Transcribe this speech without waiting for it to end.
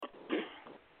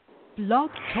Blog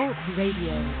Talk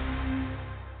Radio.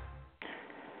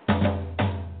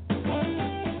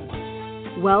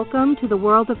 Welcome to the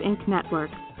World of Ink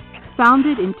Network,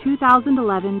 founded in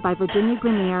 2011 by Virginia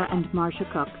Grenier and Marcia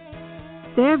Cook.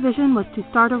 Their vision was to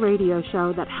start a radio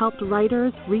show that helped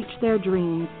writers reach their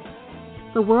dreams.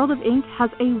 The World of Ink has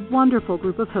a wonderful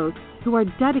group of hosts who are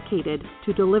dedicated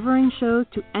to delivering shows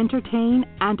to entertain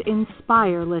and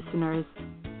inspire listeners.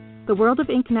 The World of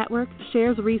Ink Network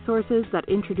shares resources that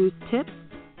introduce tips,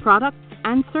 products,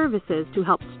 and services to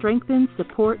help strengthen,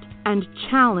 support, and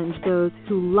challenge those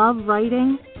who love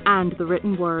writing and the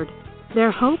written word.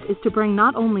 Their hope is to bring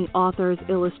not only authors,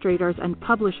 illustrators, and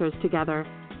publishers together,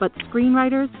 but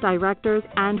screenwriters, directors,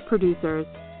 and producers.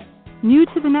 New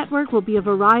to the network will be a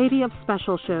variety of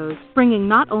special shows, bringing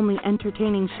not only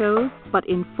entertaining shows, but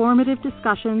informative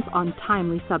discussions on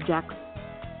timely subjects.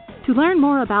 To learn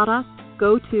more about us,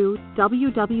 go to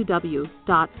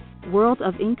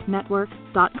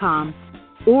www.worldofinknetwork.com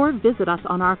or visit us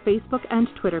on our Facebook and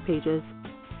Twitter pages.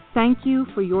 Thank you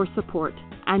for your support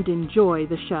and enjoy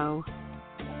the show.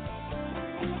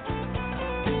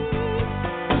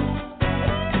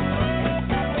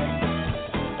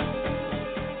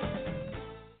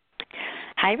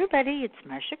 Hi, everybody. It's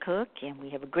Marcia Cook, and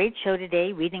we have a great show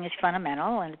today. Reading is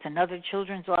fundamental, and it's another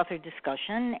children's author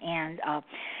discussion. And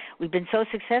we've been so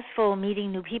successful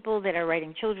meeting new people that are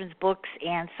writing children's books,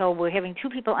 and so we're having two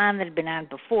people on that have been on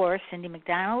before, Cindy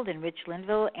McDonald and Rich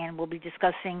Linville, and we'll be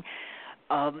discussing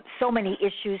so many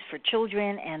issues for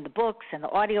children and the books and the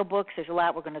audio books. There's a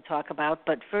lot we're going to talk about,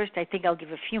 but first I think I'll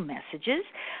give a few messages.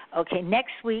 Okay,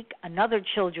 next week, another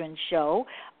children's show,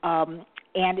 and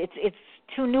it's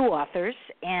two new authors,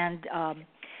 and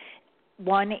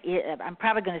one is, I'm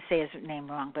probably going to say his name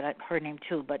wrong, but her name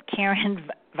too, but Karen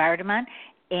Vardaman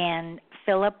and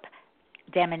Philip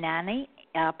Daminani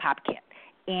Popcat.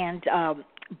 And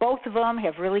both of them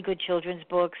have really good children's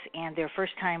books, and they're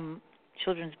first-time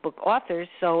children's book authors,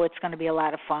 so it's going to be a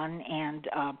lot of fun. And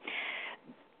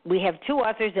we have two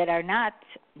authors that are not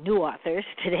new authors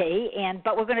today,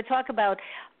 but we're going to talk about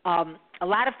a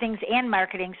lot of things and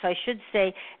marketing. So I should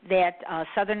say that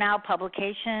Southern Owl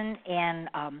Publication and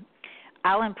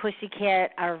Owl and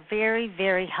Pussycat are very,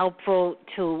 very helpful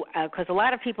to, because a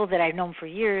lot of people that I've known for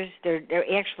years,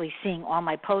 they're actually seeing all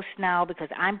my posts now because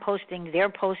I'm posting,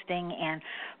 they're posting, and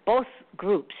both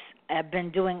groups have been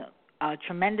doing a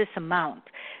tremendous amount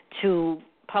to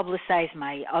publicize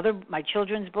my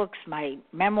children's books, my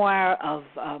memoir of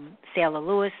Sailor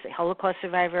Lewis, a Holocaust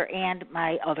survivor, and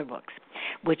my other books,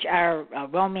 which are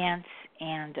romance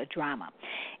and a drama.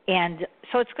 And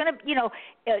so it's going to,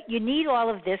 you need all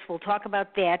of this. We'll talk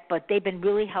about that, but they've been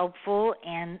really helpful,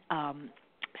 and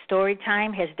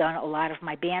Storytime has done a lot of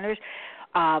my banners.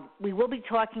 We will be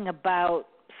talking about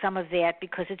some of that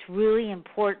because it's really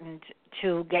important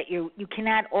to get you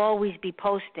cannot always be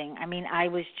posting. I mean, I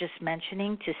was just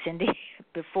mentioning to Cindy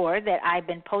before that I've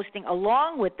been posting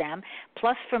along with them,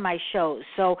 plus for my shows.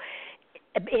 So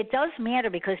it does matter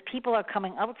because people are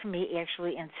coming up to me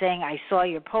actually and saying, I saw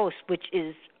your post, which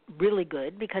is really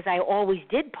good because I always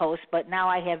did post, but now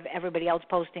I have everybody else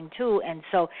posting too, and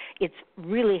so it's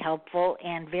really helpful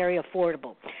and very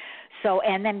affordable. So,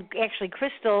 and then actually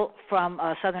Crystal from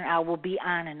Southern Owl will be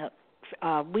on in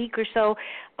a week or so.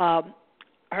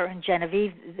 Her and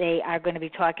Genevieve, they are going to be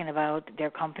talking about their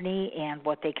company and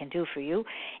what they can do for you.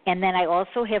 And then I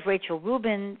also have Rachel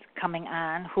Rubin coming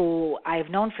on, who I've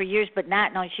known for years but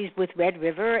not known. She's with Red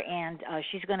River, and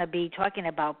she's going to be talking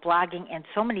about blogging and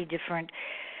so many different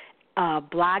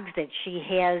blogs that she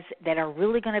has that are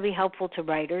really going to be helpful to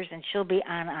writers, and she'll be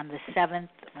on the 7th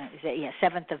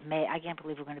of May. I can't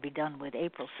believe we're going to be done with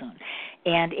April soon.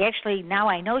 And actually now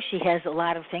I know she has a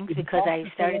lot of things because I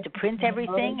started to print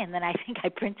everything, and then I think I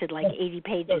printed like 80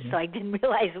 pages, so I didn't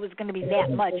realize it was going to be that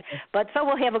much. But so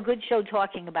we'll have a good show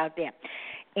talking about that.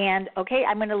 And, okay,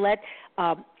 I'm going to let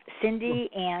Cindy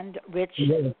and Rich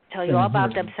tell you all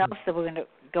about themselves, so we're going to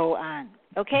go on.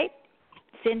 Okay?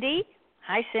 Cindy?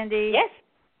 Hi, Cindy. Yes.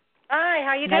 Hi,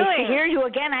 how you doing? Nice to hear you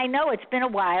again. I know it's been a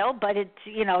while, but it's,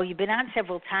 you've been on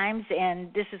several times,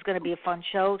 and this is going to be a fun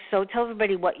show. So tell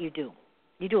everybody what you do.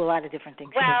 You do a lot of different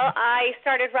things. Well, I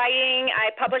started writing.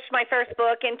 I published my first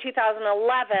book in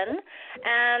 2011,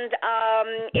 and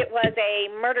it was a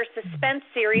murder suspense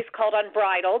series called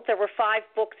Unbridled. There were 5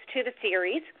 books to the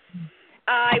series.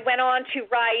 I went on to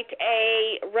write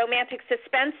a romantic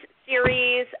suspense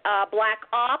series, Black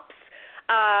Ops.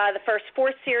 The first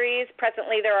 4 series.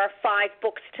 Presently, there are 5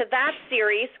 books to that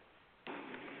series.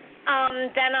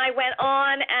 Then I went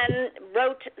on and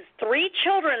wrote 3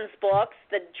 children's books,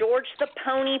 the George the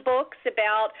Pony books,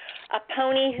 about a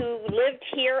pony who lived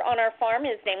here on our farm.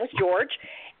 His name was George,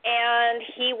 and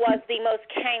he was the most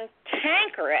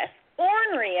cantankerous,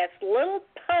 orneriest little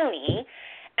pony,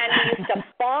 and he used to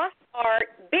boss our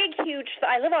big, huge,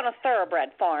 I live on a thoroughbred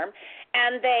farm,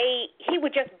 and he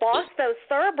would just boss those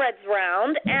thoroughbreds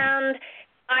around, and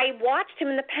I watched him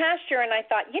in the pasture, and I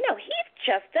thought, he's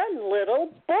just a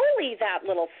little bully, that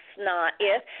little snot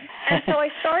is. And so I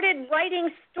started writing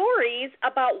stories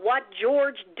about what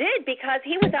George did because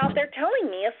he was out there telling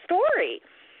me a story.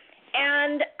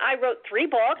 And I wrote 3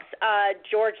 books,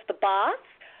 George the Boss,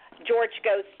 George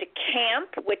Goes to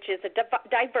Camp, which is a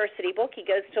diversity book. He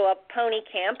goes to a pony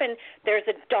camp, and there's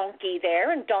a donkey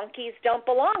there, and donkeys don't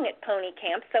belong at pony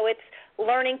camp, so it's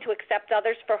learning to accept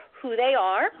others for who they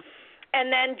are. And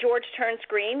then George Turns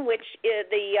Green, which is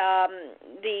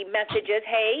the message is,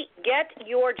 hey, get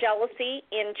your jealousy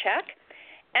in check.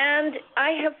 And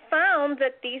I have found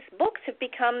that these books have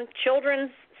become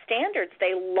children's standards.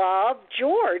 They love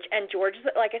George. And George,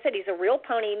 like I said, he's a real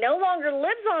pony. He no longer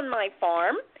lives on my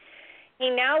farm. He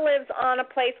now lives on a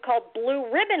place called Blue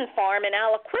Ribbon Farm in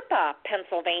Aliquippa,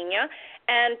 Pennsylvania.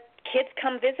 And kids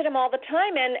come visit him all the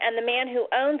time, and the man who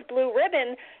owns Blue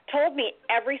Ribbon told me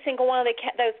every single one of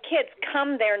those kids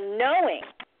come there knowing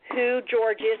who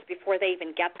George is before they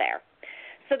even get there.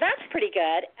 So that's pretty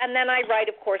good. And then I write,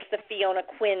 of course, the Fiona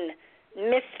Quinn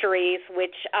mysteries,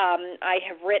 which I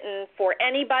have written for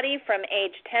anybody from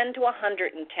age 10 to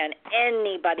 110.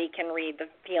 Anybody can read the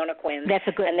Fiona Quinn. That's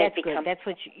a good. That's good. That's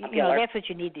what that's what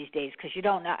you need these days, because you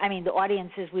don't know. I mean, the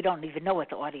audiences, we don't even know what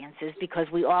the audience is, because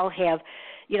we all have,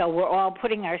 we're all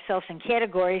putting ourselves in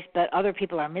categories, but other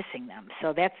people are missing them.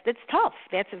 So that's tough.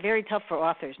 That's very tough for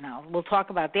authors now. We'll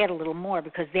talk about that a little more,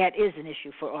 because that is an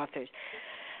issue for authors.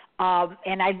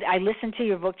 And I listened to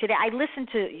your book today. I listened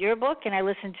to your book and I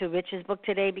listened to Rich's book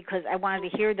today because I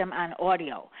wanted to hear them on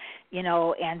audio,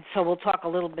 and so we'll talk a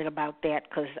little bit about that,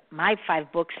 because my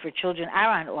 5 books for children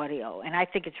are on audio, and I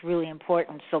think it's really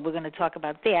important, so we're going to talk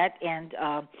about that. And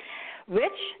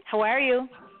Rich, how are you?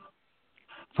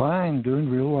 Fine, doing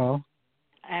real well.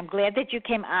 I'm glad that you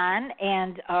came on,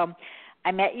 and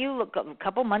I met you a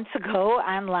couple months ago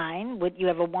online. You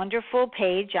have a wonderful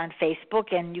page on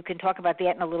Facebook, and you can talk about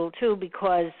that in a little too,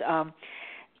 because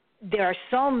there are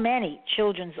so many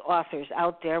children's authors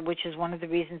out there, which is one of the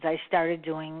reasons I started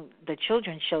doing the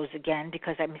children's shows again,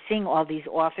 because I'm seeing all these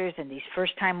authors and these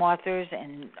first-time authors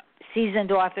and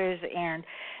seasoned authors, and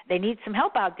they need some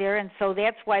help out there, and so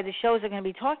that's why the shows are going to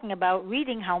be talking about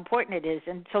reading, how important it is.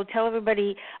 And so tell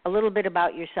everybody a little bit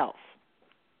about yourself.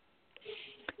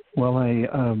 Well, I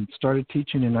started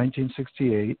teaching in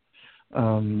 1968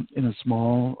 in a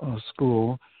small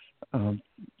school,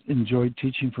 enjoyed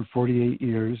teaching for 48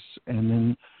 years, and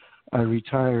then I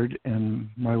retired, and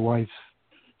my wife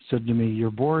said to me,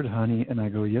 "You're bored, honey?" And I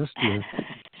go, "Yes, dear."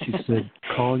 She said,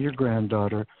 "Call your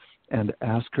granddaughter and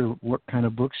ask her what kind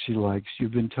of books she likes.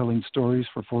 You've been telling stories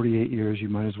for 48 years. You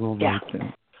might as well write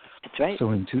them." That's right. So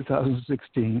in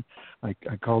 2016, I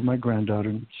called my granddaughter,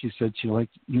 and she said she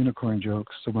liked unicorn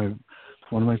jokes. So one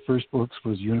of my first books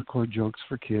was Unicorn Jokes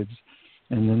for Kids.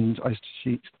 And then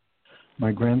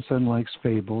my grandson likes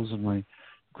fables, and my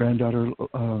granddaughter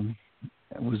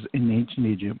was in ancient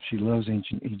Egypt. She loves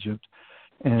ancient Egypt.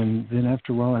 And then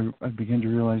after a while, I began to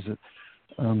realize that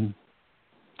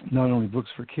not only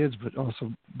books for kids, but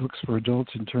also books for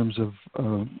adults in terms of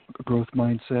a growth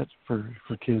mindset for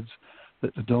kids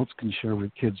that adults can share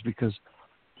with kids, because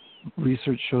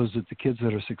research shows that the kids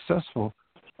that are successful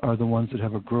are the ones that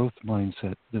have a growth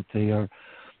mindset, that the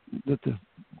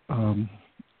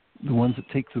ones that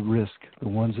take the risk, the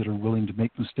ones that are willing to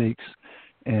make mistakes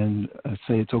and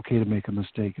say it's okay to make a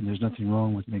mistake and there's nothing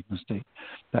wrong with making a mistake.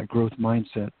 That growth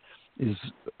mindset is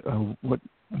what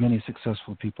many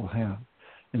successful people have.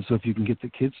 And so if you can get the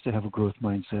kids to have a growth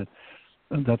mindset,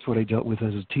 that's what I dealt with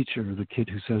as a teacher, the kid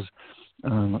who says,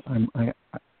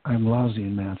 I'm lousy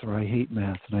in math, or I hate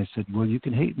math. And I said, well, you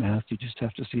can hate math, you just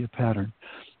have to see a pattern.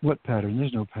 What pattern?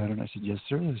 There's no pattern. I said, yes,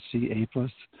 sir. See, A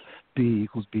plus B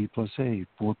equals B plus A.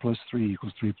 4 plus 3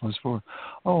 equals 3 plus 4.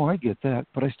 Oh, I get that,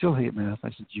 but I still hate math. I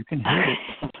said, you can hate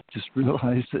it. Just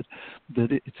realize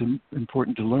that it's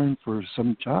important to learn for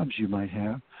some jobs you might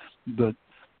have, but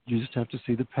you just have to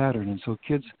see the pattern. And so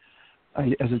kids,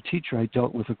 as a teacher, I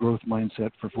dealt with a growth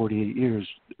mindset for 48 years.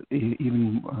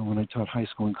 Even when I taught high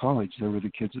school and college, there were the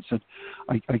kids that said,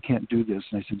 I can't do this.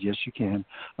 And I said, yes, you can.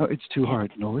 Oh, it's too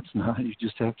hard. No, it's not. You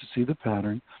just have to see the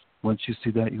pattern. Once you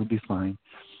see that, you'll be fine.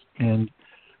 And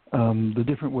the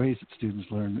different ways that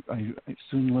students learn, I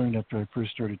soon learned after I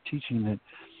first started teaching that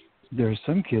there are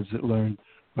some kids that learn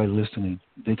by listening.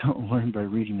 They don't learn by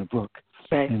reading a book.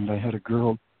 Right. And I had a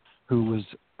girl who was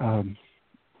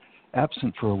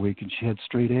absent for a week, and she had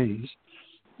straight A's.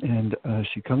 And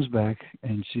she comes back,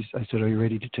 and I said, "Are you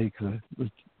ready to take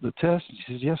the test?" And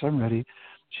she says, "Yes, I'm ready."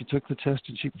 She took the test,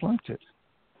 and she flunked it.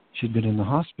 She'd been in the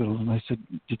hospital, and I said,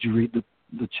 "Did you read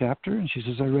the chapter?" And she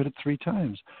says, "I read it 3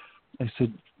 times." I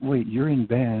said, "Wait, you're in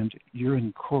band, you're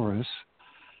in chorus,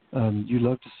 you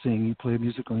love to sing, you play a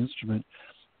musical instrument.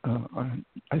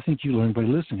 I think you learn by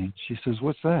listening." She says,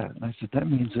 "What's that?" And I said, "That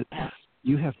means that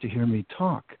you have to hear me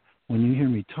talk. When you hear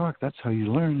me talk, that's how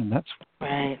you learn, and that's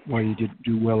why you did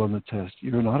do well on the test.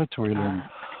 You're an auditory learner."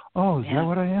 "Oh, is that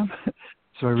what I am?"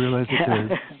 So I realized that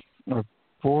there are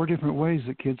 4 different ways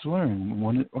that kids learn.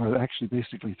 One, or actually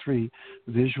basically 3: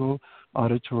 visual,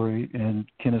 auditory, and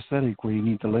kinesthetic, where you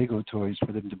need the Lego toys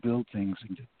for them to build things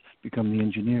and to become the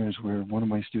engineers, where one of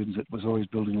my students that was always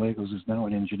building Legos is now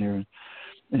an engineer.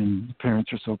 And the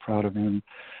parents are so proud of him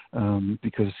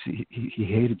because he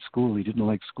hated school. He didn't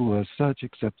like school as such,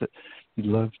 except that he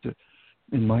loved to,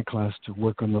 in my class, to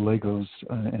work on the Legos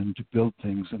and to build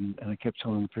things. And I kept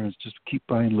telling the parents, just keep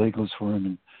buying Legos for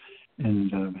him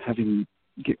and have him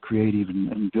get creative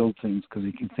and build things, because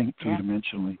he can think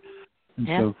 3-dimensionally. And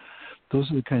so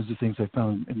those are the kinds of things I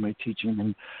found in my teaching.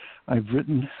 And I've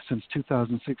written, since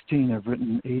 2016, I've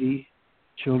written 80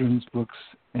 children's books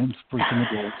and for some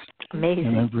adults. Amazing.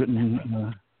 And I've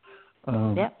written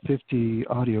 50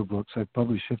 audiobooks. I've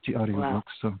published 50 audiobooks.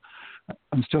 So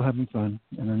I'm still having fun,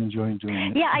 and I'm enjoying doing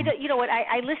it. Yeah, you know what?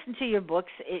 I listen to your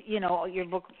books. Your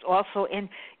books also, and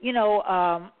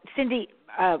Cindy,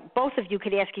 both of you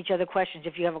could ask each other questions.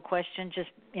 If you have a question, just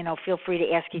feel free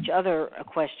to ask each other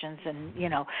questions. And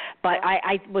but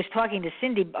I was talking to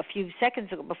Cindy a few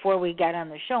seconds ago before we got on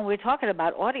the show, and we were talking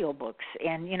about audiobooks,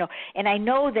 and and I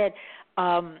know that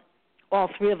all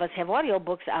 3 of us have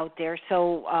audiobooks out there.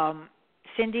 So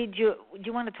Cindy, do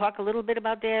you want to talk a little bit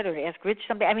about that, or ask Rich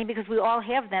something? I mean, because we all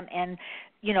have them, and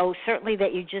certainly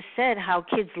that you just said how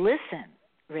kids listen,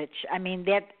 Rich. I mean,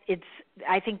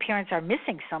 I think parents are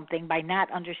missing something by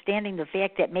not understanding the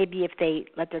fact that maybe if they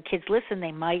let their kids listen,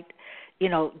 they might,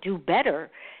 do better,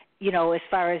 as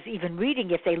far as even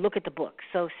reading if they look at the book.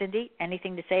 So, Cindy,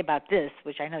 anything to say about this,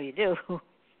 which I know you do?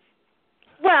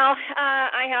 Well,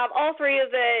 I have all 3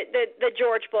 of the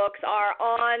George books are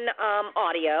on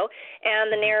audio,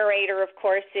 and the narrator, of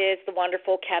course, is the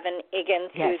wonderful Kevin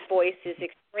Egan's, whose voice is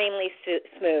extremely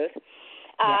smooth.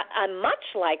 Much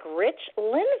like Rich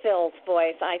Linville's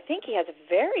voice. I think he has a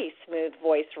very smooth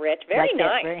voice, Rich. Very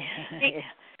nice.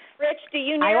 Rich, do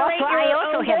you narrate your I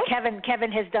also own have book?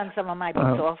 Kevin has done some of my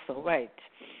books also, right.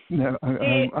 No,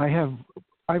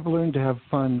 I've learned to have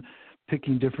fun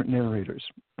picking different narrators.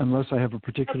 Unless I have a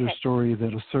particular story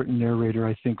that a certain narrator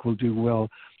I think will do well,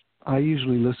 I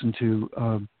usually listen to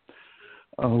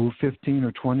 15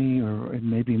 or 20 or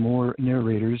maybe more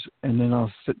narrators, and then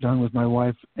I'll sit down with my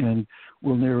wife and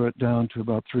we'll narrow it down to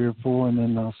about 3 or 4, and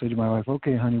then I'll say to my wife,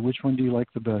 "Okay, honey, which one do you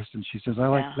like the best?" And she says, "I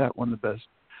like that one the best."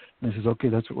 And I says, "Okay,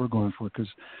 that's what we're going for,"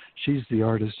 because she's the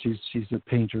artist, she's the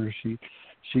painter, she's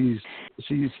the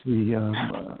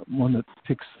one that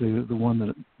picks the one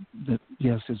that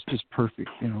yes, is just perfect.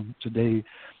 Today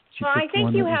she well, picked I think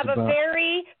one you that have was a about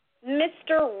very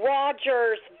Mr.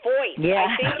 Rogers voice. Yeah.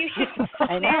 I think you should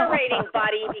start narrating,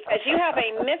 buddy, because you have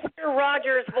a Mr.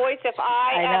 Rogers voice if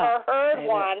I ever heard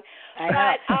one.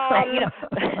 I've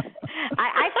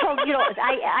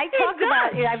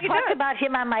talked about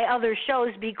him on my other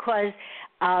shows because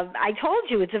I told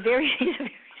you he's a very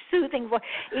soothing voice,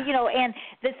 and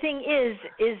the thing is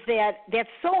that that's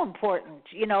so important,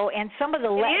 and some of the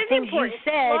things important. You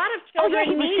said. A lot of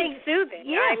children need soothing.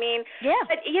 Yeah. I mean,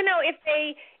 but if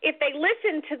they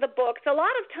listen to the books, a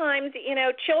lot of times,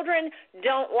 children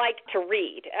don't like to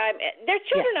read. There's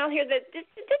children out here that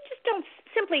just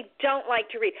simply don't like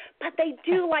to read, but they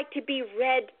do like to be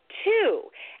read too.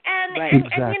 And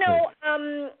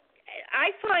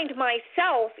I find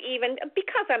myself, even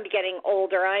because I'm getting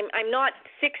older, I'm not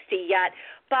 60 yet,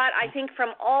 but I think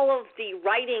from all of the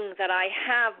writing that I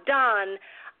have done,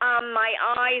 my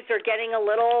eyes are getting a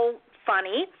little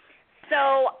funny.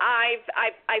 So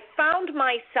I've found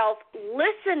myself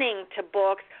listening to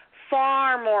books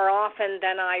far more often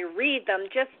than I read them,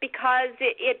 just because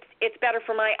it's better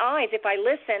for my eyes if I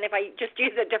listen, if I just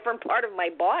use a different part of my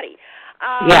body.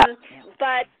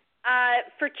 But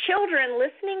for children,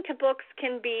 listening to books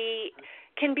can be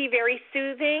can be very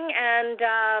soothing and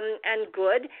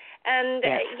good. And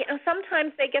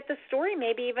sometimes they get the story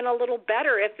maybe even a little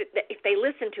better if they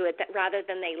listen to it rather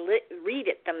than they read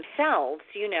it themselves.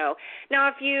 Now,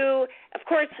 of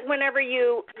course, whenever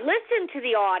you listen to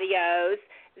the audios,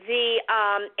 the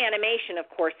animation, of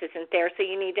course, isn't there, so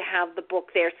you need to have the book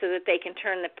there so that they can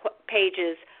turn the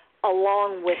pages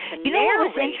along with the narrator. You know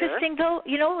what was interesting, though?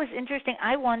 What was interesting?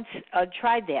 I once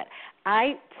tried that.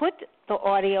 I put the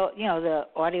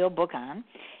audio book on,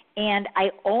 and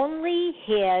I only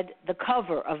had the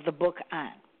cover of the book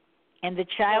on. And the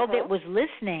child that was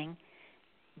listening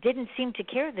didn't seem to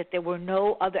care that there were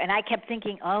no other. And I kept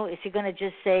thinking, is he going to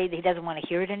just say that he doesn't want to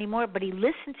hear it anymore? But he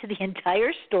listened to the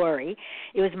entire story.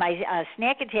 It was my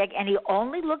snack attack, and he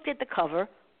only looked at the cover,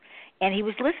 and he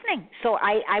was listening. So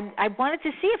I wanted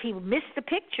to see if he missed the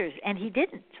pictures, and he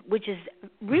didn't, which is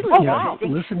really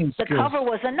interesting. Listening skills. The cover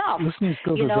was enough. Listening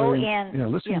skills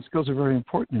skills are very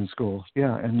important in schools.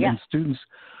 And students,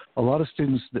 a lot of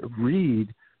students that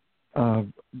read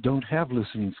don't have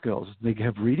listening skills. They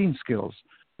have reading skills,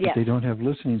 but they don't have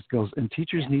listening skills. And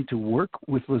teachers need to work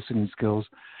with listening skills.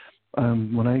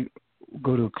 When I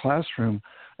go to a classroom,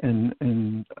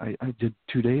 and I did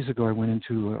 2 days ago, I went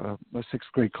into a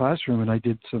sixth grade classroom, and I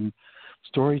did some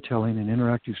storytelling and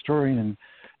interactive story, and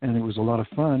it was a lot of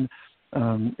fun.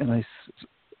 And I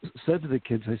said to the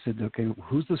kids, I said, okay,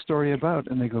 who's the story about?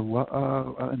 And they go,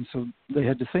 well, and so they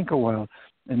had to think a while.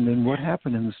 And then what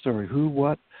happened in the story? Who,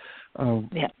 what,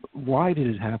 why did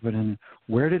it happen, and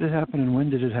where did it happen, and when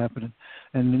did it happen?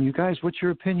 And then, you guys, what's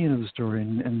your opinion of the story?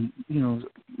 And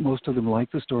most of them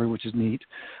like the story, which is neat.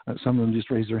 Some of them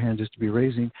just raise their hand just to be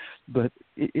raising. But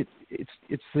it's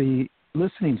the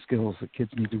listening skills that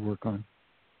kids need to work on.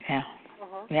 Yeah.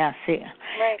 Yeah, see.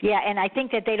 Right. Yeah, and I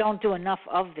think that they don't do enough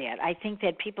of that. I think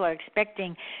that people are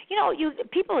expecting,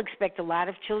 people expect a lot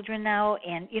of children now,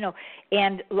 and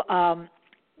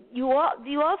you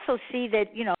also see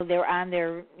that they're on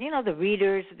their the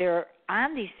readers, they're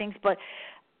on these things, but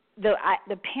the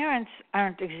parents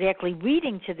aren't exactly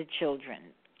reading to the children,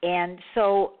 and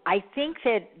so I think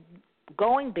that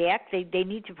going back, they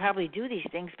need to probably do these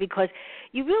things because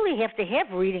you really have to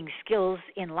have reading skills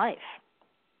in life.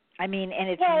 I mean, and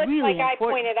it's really like important. I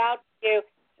pointed out to you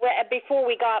before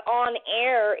we got on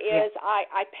air is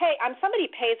I'm somebody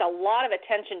who pays a lot of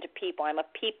attention to people. I'm a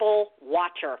people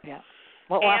watcher. Yeah.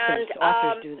 Well,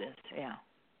 authors do this. Yeah.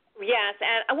 Yes,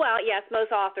 and yes,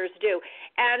 most authors do.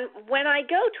 And when I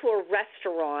go to a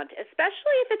restaurant,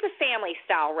 especially if it's a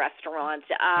family-style restaurant,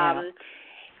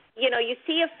 you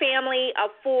see a family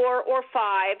of 4 or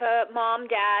 5, mom,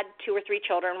 dad, 2 or 3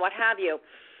 children, what have you.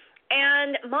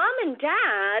 And mom and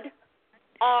dad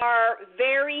are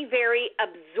very, very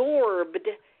absorbed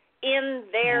in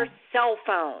their cell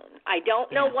phone. I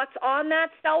don't know what's on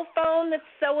that cell phone that's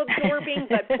so absorbing,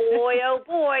 but boy, oh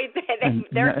boy,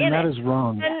 they're in it. And that is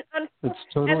wrong. It's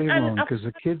totally wrong because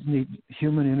the kids need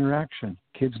human interaction.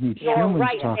 Kids need humans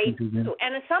talking to them.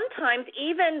 And sometimes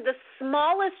even the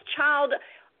smallest child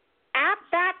at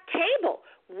that table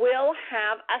will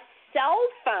have a cell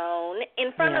phone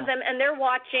in front of them, and they're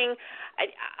watching,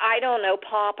 I don't know,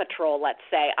 Paw Patrol, let's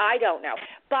say. I don't know.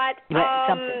 But,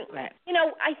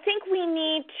 I think we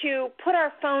need to put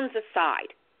our phones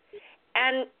aside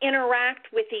and interact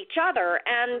with each other.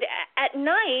 And at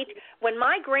night, when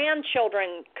my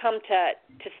grandchildren come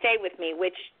to stay with me,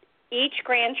 which each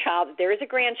grandchild, there is a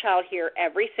grandchild here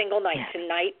every single night.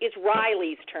 Tonight is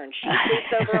Riley's turn. She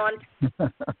sleeps over on...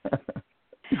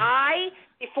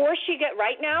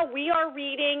 right now we are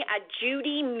reading a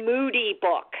Judy Moody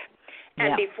book.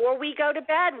 And before we go to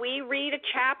bed, we read a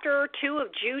chapter or 2 of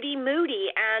Judy Moody,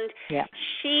 and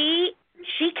she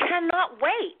cannot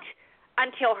wait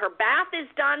until her bath is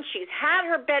done. She's had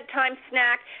her bedtime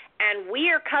snack, and we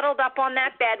are cuddled up on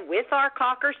that bed with our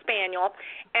Cocker Spaniel,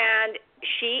 and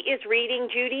she is reading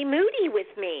Judy Moody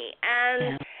with me.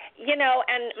 And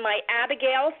and my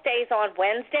Abigail stays on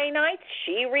Wednesday nights.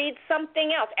 She reads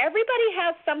something else. Everybody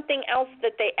has something else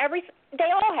that they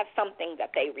all have something that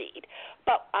they read.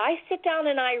 But I sit down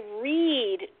and I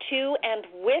read to and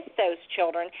with those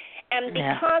children. And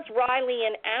because Riley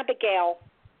and Abigail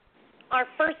are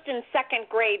 1st and 2nd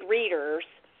grade readers,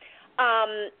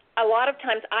 a lot of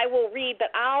times I will read, but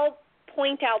I'll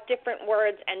point out different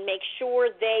words and make sure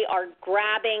they are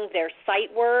grabbing their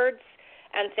sight words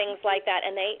and things like that,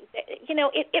 and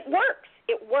it works.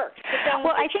 It works.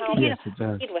 Well, I think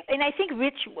and I think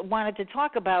Rich wanted to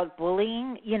talk about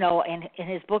bullying, in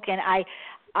his book, and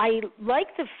I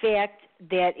like the fact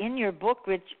that in your book,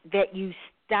 Rich, that you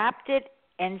stopped it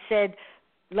and said,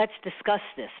 let's discuss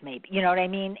this, maybe. You know what I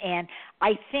mean? And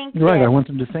I think I want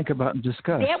them to think about and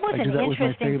discuss. That was an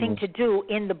interesting thing to do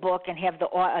in the book, and have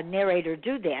the narrator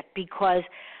do that, because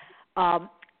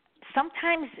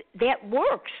sometimes that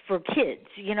works for kids,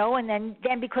 and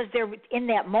then because they're in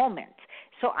that moment.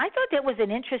 So I thought that was an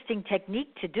interesting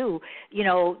technique to do,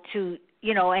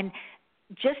 and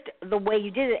just the way you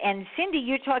did it. And Cindy,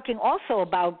 you're talking also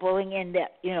about bullying in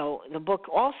the book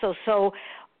also. So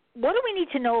what do we need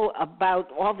to know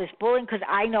about all this bullying? Because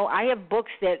I know I have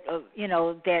books that,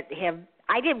 that have,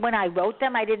 when I wrote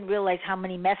them, I didn't realize how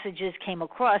many messages came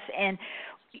across. And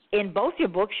in both your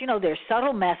books, there's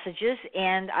subtle messages.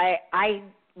 And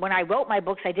when I wrote my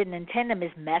books, I didn't intend them as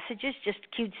messages, just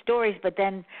cute stories. But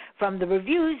then from the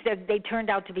reviews, they turned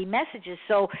out to be messages.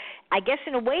 So I guess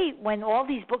in a way, when all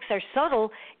these books are subtle,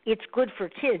 it's good for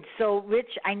kids. So,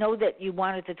 Rich, I know that you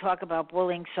wanted to talk about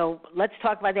bullying. So let's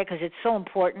talk about that, because it's so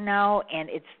important now, and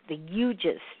it's the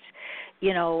hugest,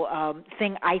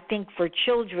 thing, I think, for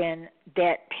children,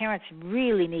 that parents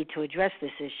really need to address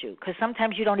this issue, because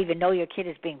sometimes you don't even know your kid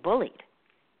is being bullied.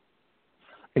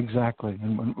 Exactly.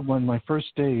 And when my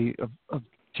first day of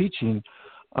teaching,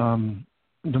 no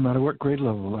matter what grade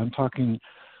level, I'm talking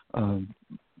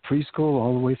preschool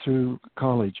all the way through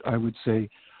college, I would say,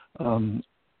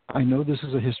 I know this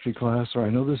is a history class, or I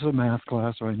know this is a math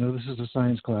class, or I know this is a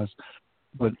science class,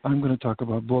 but I'm going to talk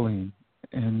about bullying.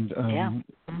 And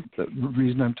the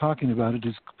reason I'm talking about it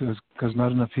is because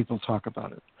not enough people talk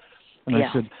about it. And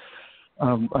I said,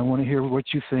 I want to hear what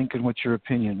you think and what's your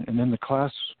opinion. And then the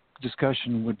class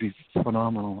discussion would be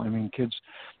phenomenal. I mean, kids,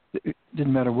 it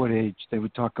didn't matter what age, they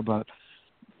would talk about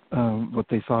what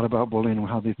they thought about bullying and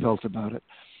how they felt about it.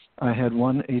 I had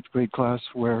one 8th grade class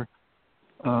where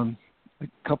a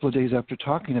couple of days after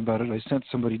talking about it, I sent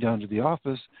somebody down to the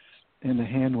office, and a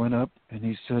hand went up, and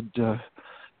he said,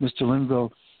 Mr.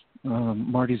 Linville,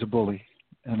 Marty's a bully.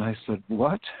 And I said,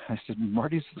 what? I said,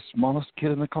 Marty's the smallest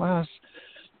kid in the class.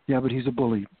 Yeah, but he's a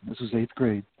bully. This was 8th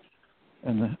grade.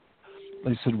 And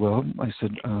I said,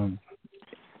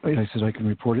 I can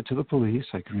report it to the police.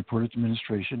 I can report it to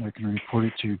administration. I can report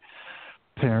it to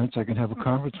parents. I can have a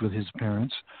conference with his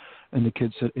parents. And the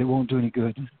kid said, it won't do any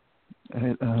good.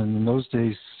 And in those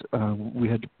days, we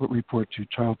had to report to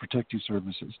Child Protective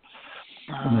Services.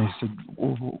 And I said,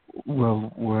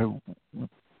 well,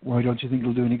 why don't you think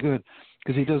it'll do any good?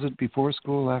 Because he does it before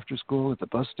school, after school, at the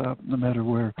bus stop, no matter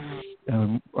where.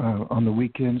 On the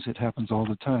weekends, it happens all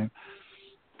the time.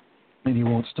 And he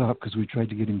won't stop, because we tried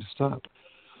to get him to stop.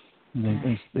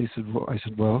 And they said, I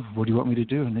said, well, what do you want me to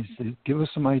do? And they said, give us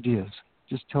some ideas.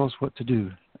 Just tell us what to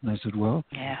do. And I said, well,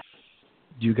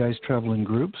 do you guys travel in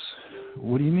groups?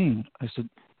 What do you mean? I said,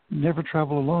 never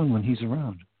travel alone when he's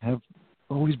around.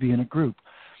 Always be in a group.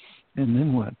 And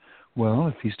then what? Well,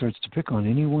 if he starts to pick on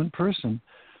any one person,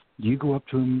 you go up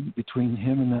to him, between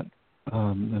him and that,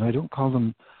 and I don't call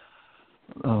them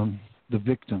the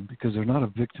victim, because they're not a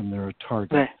victim, they're a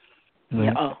target. Right.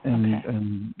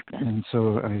 And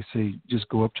so I say, just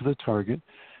go up to the target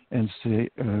and say,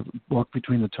 walk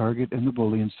between the target and the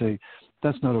bully and say,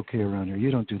 that's not okay around here.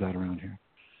 You don't do that around here.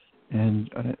 And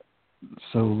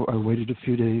so I waited a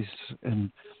few days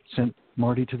and sent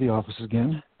Marty to the office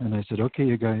again. And I said, okay,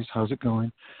 you guys, how's it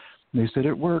going? And they said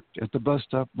it worked. At the bus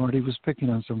stop, Marty was picking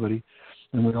on somebody,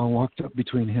 and we all walked up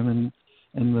between him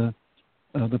and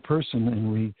the person,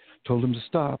 and we told him to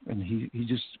stop, and he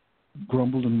just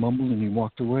grumbled and mumbled, and he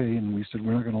walked away, and we said,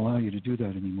 we're not going to allow you to do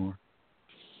that anymore.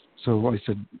 So I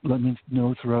said, let me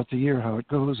know throughout the year how it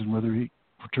goes and whether he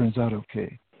turns out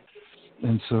okay.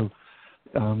 And so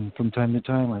from time to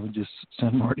time, I would just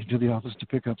send Marty to the office to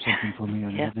pick up something for me,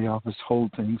 and have the office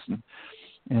hold things,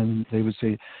 and they would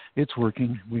say, it's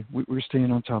working. We're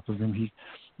staying on top of him.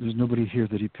 There's nobody here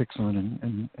that he picks on,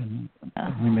 and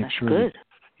we make sure that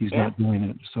he's not doing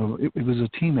it. So it was a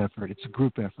team effort. It's a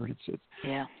group effort.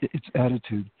 It's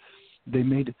attitude. They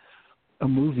made a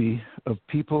movie of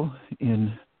people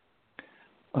in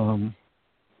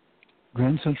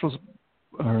Grand Central,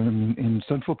 or in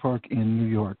Central Park in New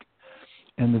York,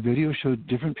 and the video showed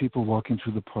different people walking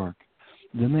through the park.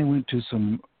 Then they went to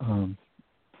some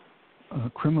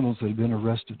criminals that had been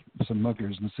arrested, some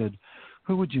muggers, and said,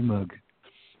 who would you mug?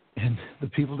 And the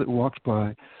people that walked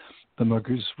by, the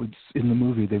muggers would, in the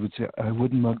movie, they would say, I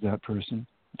wouldn't mug that person.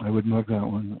 I would mug that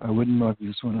one. I wouldn't mug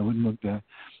this one. I wouldn't mug that.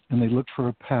 And they looked for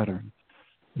a pattern.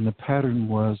 And the pattern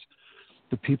was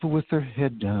the people with their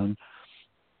head down,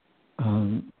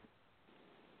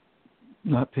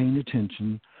 not paying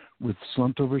attention, with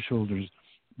slumped over shoulders.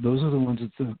 Those are the ones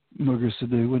that the muggers said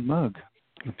they would mug.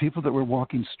 The people that were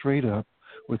walking straight up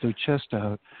with their chest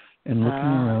out and looking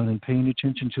around and paying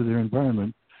attention to their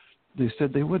environment, they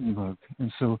said they wouldn't mug.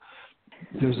 And so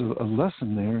there's a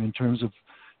lesson there in terms of,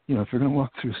 if you're going to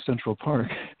walk through Central Park,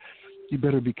 you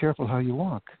better be careful how you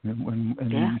walk. And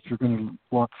if you're going to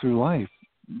walk through life,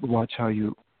 watch how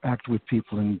you act with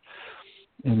people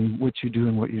and what you do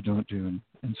and what you don't do.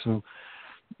 And so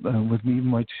with me and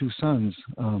my two sons,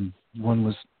 one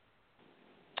was,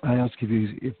 I asked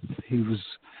if he was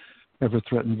ever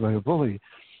threatened by a bully,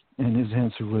 and his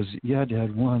answer was, yeah,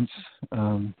 Dad, once.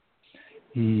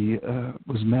 He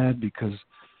was mad because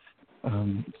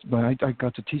I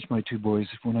got to teach my two boys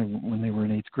when they were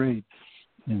in 8th grade.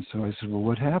 And so I said, well,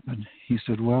 what happened? He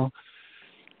said, well,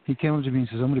 he came up to me and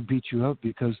says, I'm going to beat you up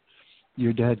because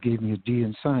your dad gave me a D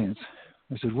in science.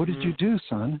 I said, what did you do,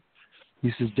 son?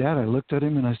 He says, Dad, I looked at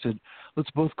him and I said, let's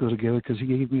both go together because he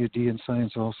gave me a D in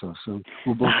science also. So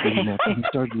we'll both go next. And he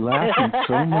started laughing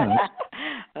so much.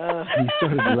 He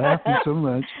started laughing so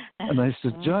much. And I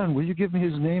said, John, will you give me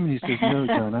his name? And he says, no,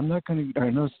 John, I'm not going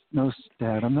to, no,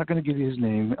 Dad, I'm not going to give you his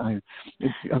name.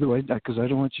 Otherwise, because I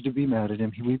don't want you to be mad at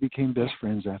him. We became best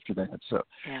friends after that. So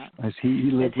he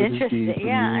lived with his D for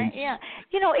years. Yeah.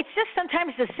 It's just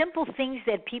sometimes the simple things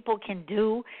that people can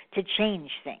do to change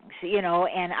things,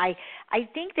 and I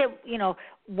think that,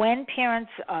 when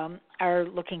parents are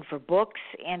looking for books,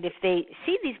 and if they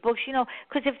see these books,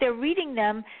 because if they're reading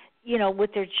them,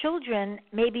 with their children,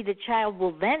 maybe the child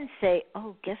will then say,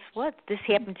 oh, guess what? This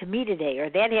happened to me today, or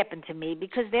that happened to me,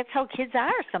 because that's how kids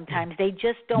are sometimes. They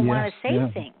just don't want to say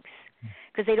things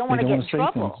because they don't want to get in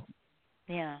trouble.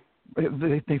 Yeah.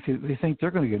 They think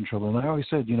they're going to get in trouble. And I always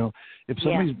said, if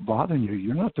somebody's bothering you,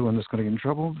 you're not the one that's going to get in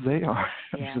trouble. They are.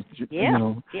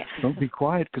 Don't be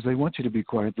quiet because they want you to be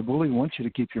quiet. The bully wants you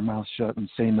to keep your mouth shut and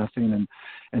say nothing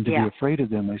and to be afraid of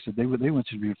them. I said, they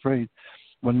want you to be afraid.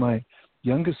 When my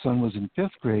youngest son was in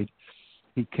 5th grade,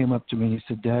 he came up to me and he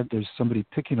said, Dad, there's somebody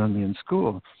picking on me in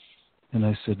school. And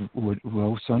I said,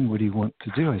 well, son, what do you want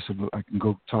to do? I said, well, I can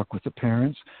go talk with the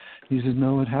parents. He said,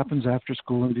 no, it happens after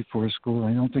school and before school.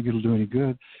 I don't think it'll do any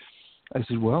good. I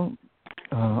said, well,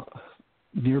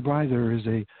 nearby there is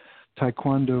a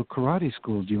Taekwondo karate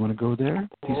school. Do you want to go there?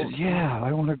 He said, yeah,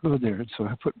 I want to go there. And so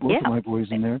I put both of my boys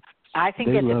in there. I think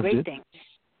that's a great thing.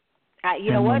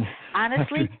 You know what?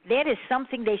 Honestly, that is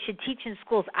something they should teach in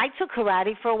schools. I took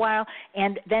karate for a while,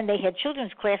 and then they had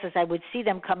children's classes. I would see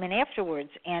them come in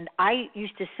afterwards, and I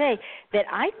used to say that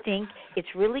I think it's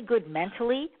really good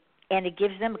mentally, and it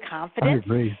gives them confidence. I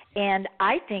agree. And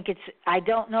I think I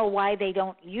don't know why they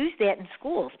don't use that in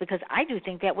schools, because I do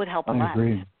think that would help a lot. I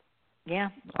agree. Yeah,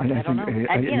 I don't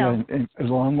know. And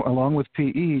along with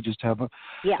PE, just have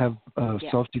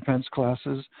self-defense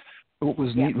classes. What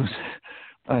was neat was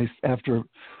after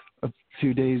a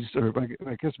few days, or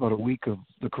I guess about a week of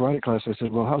the karate class, I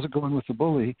said, well, how's it going with the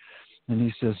bully? And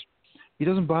he says, he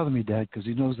doesn't bother me, Dad, because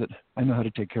he knows that I know how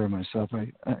to take care of myself. I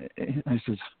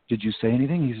said, did you say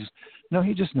anything? He says, no,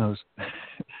 he just knows.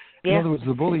 In other words,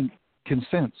 the bully can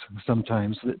sense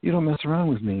sometimes that you don't mess around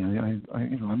with me.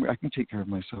 I can take care of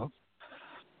myself.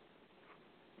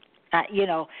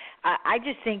 I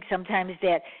just think sometimes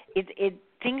that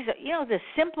things, the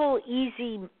simple,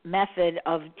 easy method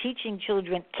of teaching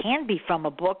children can be from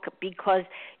a book, because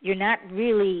you're not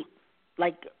really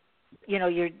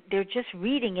they're just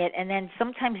reading it, and then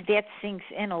sometimes that sinks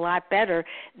in a lot better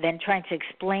than trying to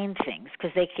explain things,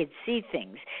 because they could see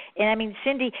things. And I mean,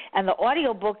 Cindy, and the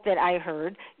audio book that I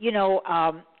heard,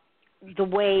 the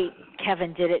way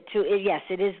Kevin did it too, yes,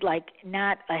 it is like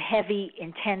not a heavy,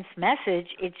 intense message.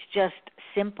 It's just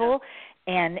simple,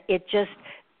 and it just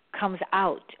comes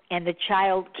out, and the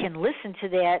child can listen to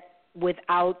that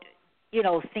without,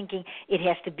 thinking it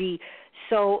has to be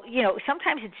so,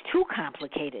 sometimes it's too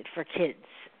complicated for kids,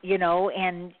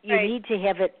 and you need to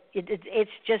have it.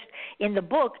 It's just, in the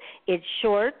book, it's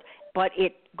short, but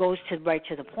it goes right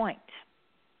to the point.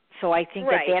 So I think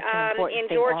that's an important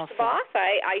thing also. In George the Boss,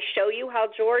 I show you how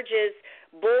George is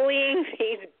bullying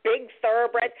these big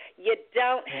thoroughbreds. You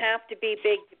don't have to be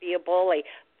big to be a bully.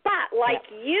 But like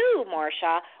you,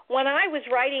 Marsha, when I was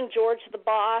writing George the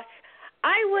Boss,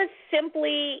 I was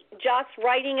simply just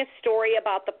writing a story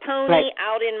about the pony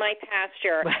out in my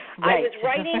pasture. I was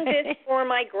writing this for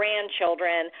my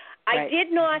grandchildren. I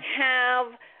did not have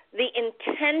the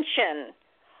intention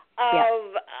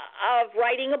of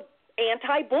writing an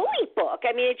anti-bully book.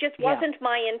 I mean, it just wasn't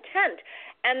my intent.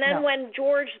 And then when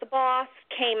George the Boss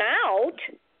came out,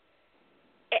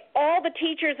 all the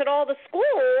teachers at all the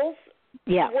schools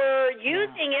were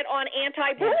using it on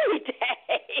anti-bully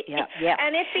day.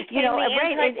 And it became the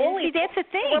anti-bully book that's the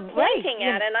thing. We're pointing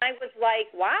at, and I was like,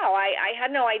 wow, I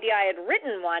had no idea I had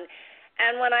written one.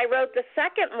 And when I wrote the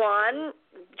second one,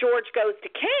 George Goes to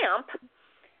Camp,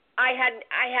 I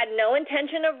had no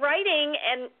intention of writing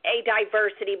a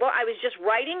diversity book. I was just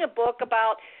writing a book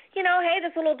about, hey,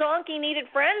 this little donkey needed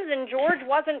friends and George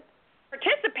wasn't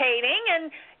participating,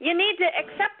 and you need to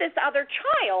accept this other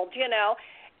child,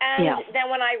 And then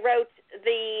when I wrote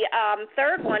the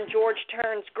third one, George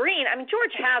Turns Green, I mean,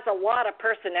 George has a lot of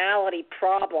personality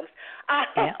problems.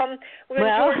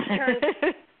 George Turns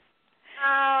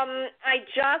I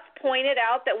just pointed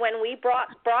out that when we brought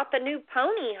the new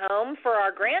pony home for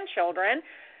our grandchildren,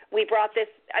 we brought this,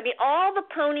 I mean, all the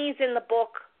ponies in the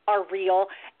book are real,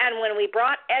 and when we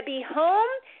brought Ebby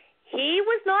home, he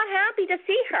was not happy to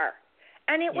see her.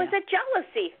 And it was a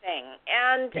jealousy thing.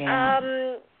 And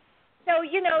so,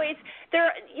 it's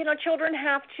there. Children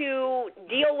have to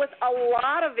deal with a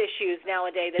lot of issues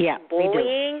nowadays. There's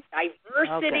bullying,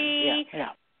 diversity. Okay.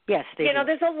 Yes, they do.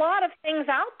 There's a lot of things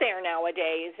out there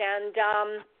nowadays, and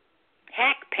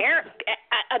heck,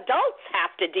 adults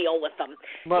have to deal with them.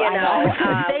 Well,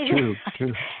 True.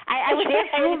 I was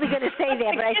absolutely going to say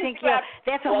that, but I think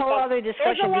that's a whole other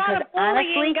discussion. There's a lot because of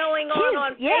bullying honestly, going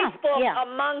on Facebook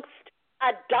amongst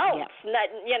adults,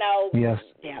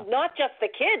 not just the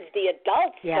kids, the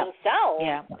adults themselves.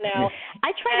 Now,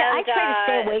 I try to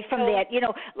stay away from that.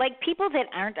 Like people that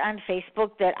aren't on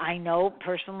Facebook that I know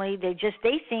personally, they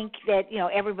think that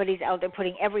everybody's out there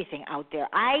putting everything out there.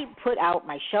 I put out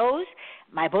my shows,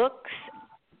 my books,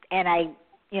 and I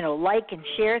like and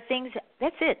share things.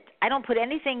 That's it. I don't put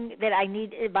anything that I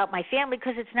need about my family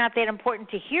because it's not that important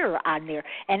to hear on there.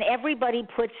 And everybody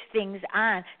puts things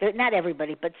on. Not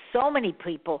everybody, but so many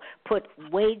people put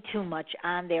way too much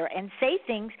on there and say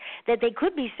things that they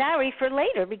could be sorry for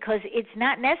later because it's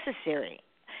not necessary.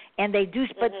 And they do,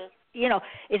 but,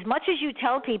 as much as you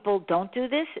tell people don't do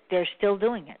this, they're still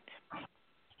doing it.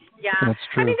 Yeah. That's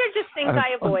true. I mean, there's just things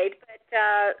I avoid. But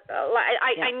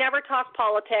I never talk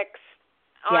politics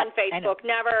on Facebook.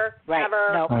 Never,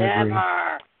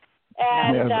 never.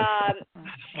 And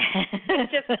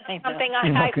it's just something I want to talk about.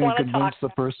 You're not going to convince the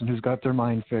person who's got their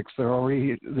mind fixed. They're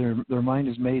already their mind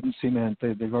is made in cement.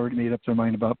 They've already made up their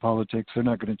mind about politics. They're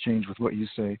not going to change with what you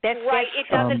say. That's right. It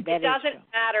doesn't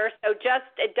matter. So just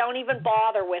don't even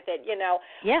bother with it.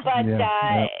 But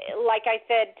like I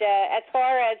said, as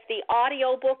far as the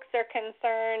audio books are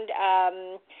concerned.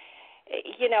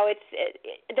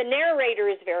 The narrator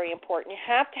is very important. You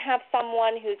have to have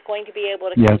someone who's going to be able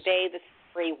to convey the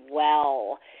story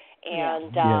well.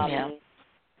 And, and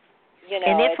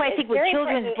that's why I think with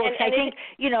children's books, I think,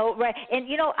 right. And,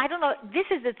 I don't know, this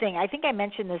is the thing. I think I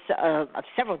mentioned this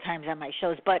several times on my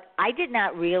shows, but I did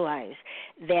not realize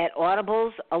that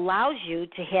Audibles allows you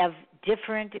to have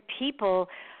different people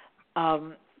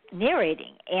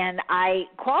narrating, and I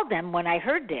called them when I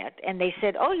heard that, and they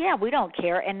said, "Oh yeah, we don't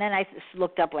care." And then I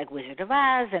looked up like Wizard of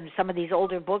Oz and some of these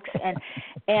older books,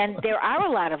 and there are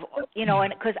a lot of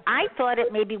and because I thought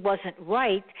it maybe wasn't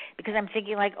right because I'm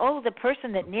thinking like, oh, the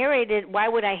person that narrated, why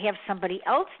would I have somebody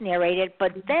else narrate it?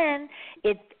 But then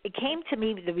it came to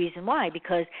me the reason why,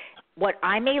 because what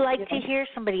I may like to hear,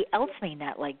 somebody else may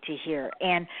not like to hear,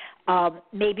 and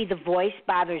maybe the voice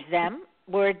bothers them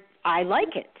where I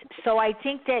like it. So I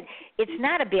think that it's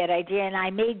not a bad idea, and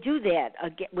I may do that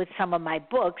with some of my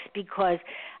books because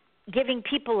giving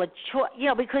people a choice,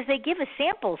 because they give a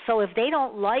sample. So if they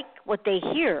don't like what they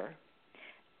hear,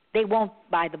 they won't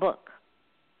buy the book.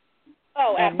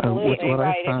 Oh, absolutely. What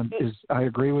I found is, I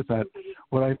agree with that.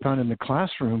 What I found in the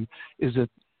classroom is that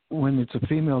when it's a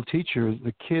female teacher,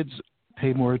 the kids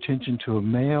pay more attention to a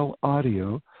male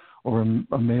audio or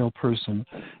a male person,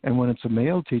 and when it's a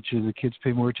male teacher, the kids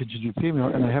pay more attention to female,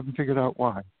 and I haven't figured out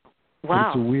why. Wow,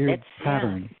 it's a weird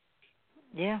pattern.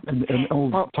 Yeah. And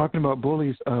talking about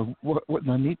bullies, what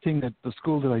the neat thing that the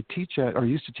school that I teach at, or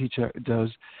used to teach at, does,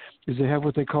 is they have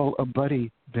what they call a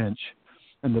buddy bench,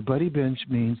 and the buddy bench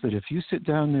means that if you sit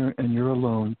down there and you're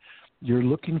alone, you're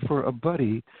looking for a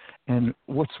buddy, and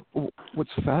what's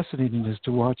fascinating is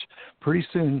to watch pretty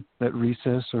soon at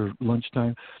recess or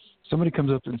lunchtime, somebody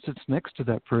comes up and sits next to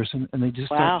that person, and they just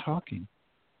start talking.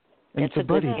 And it's a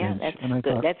buddy bench. And I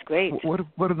thought, that's great.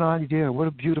 What an idea! What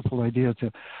a beautiful idea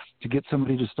to get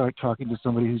somebody to start talking to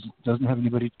somebody who doesn't have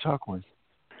anybody to talk with.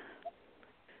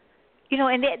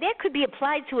 And that could be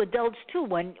applied to adults too.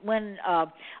 When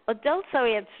adults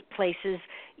are at places,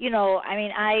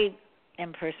 I am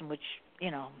a person which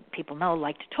people know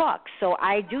like to talk, so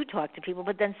I do talk to people.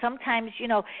 But then sometimes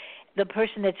the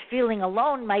person that's feeling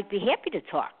alone might be happy to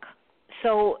talk.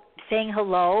 So saying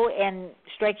hello and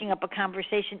striking up a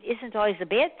conversation isn't always a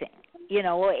bad thing,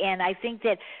 and I think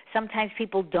that sometimes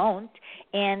people don't,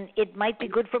 and it might be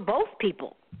good for both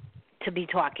people to be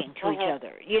talking to each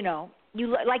other,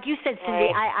 like you said, Cindy,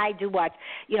 I do watch.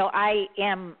 I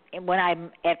am, when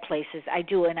I'm at places, I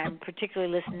do, and I'm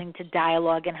particularly listening to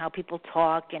dialogue and how people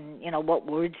talk and, what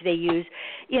words they use,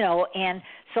 and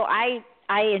so I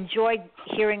enjoy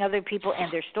hearing other people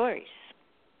and their stories,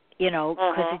 because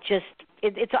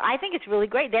I think it's really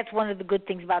great. That's one of the good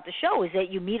things about the show, is that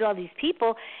you meet all these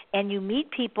people, and you meet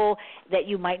people that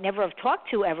you might never have talked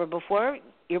to ever before.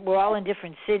 We're all in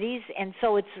different cities, and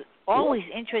so it's always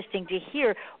interesting to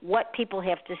hear what people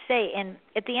have to say. And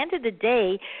at the end of the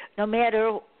day, no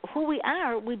matter who we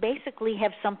are, we basically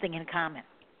have something in common.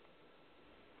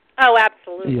 Oh,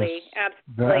 absolutely. Yes,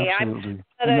 absolutely. absolutely.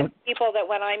 I'm one of those people that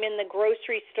when I'm in the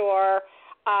grocery store,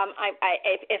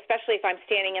 especially if I'm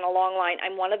standing in a long line,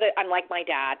 I'm like my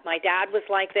dad. My dad was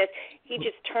like this. He'd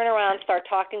just turn around and start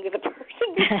talking to the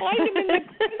person behind him in the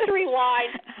grocery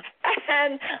line.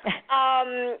 And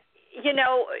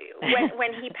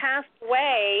when he passed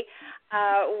away,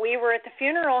 we were at the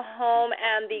funeral home,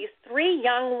 and these three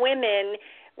young women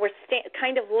were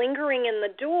kind of lingering in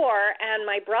the door, and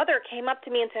my brother came up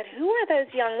to me and said, "Who are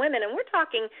those young women?" And we're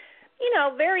talking,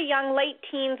 very young, late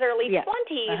teens, early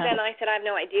 20s. And I said, "I have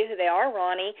no idea who they are,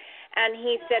 Ronnie." And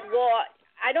he said, "Well,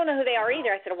 I don't know who they are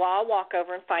either." I said, "Well, I'll walk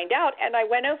over and find out." And I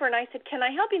went over and I said, "Can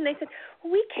I help you?" And they said,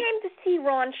 "We came to see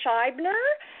Ron Scheibner."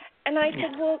 And I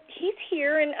said, "Well, he's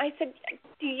here." And I said,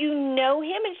 "Do you know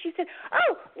him?" And she said,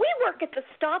 "Oh, we work at the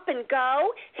Stop and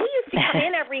Go. He used to come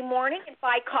in every morning and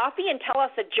buy coffee and tell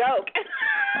us a joke."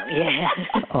 Yeah.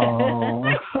 Oh.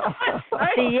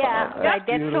 See,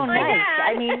 that's so nice.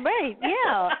 I mean, right,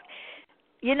 yeah.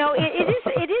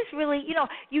 It is really,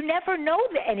 you never know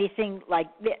anything like,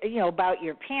 about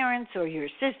your parents or your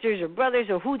sisters or brothers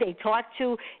or who they talk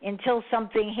to until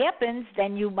something happens.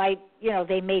 Then you might,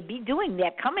 they may be doing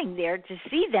that, coming there to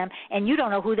see them, and you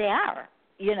don't know who they are,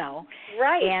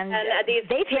 Right. And these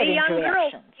they've had three young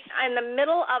girls interactions. in the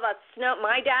middle of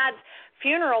my dad's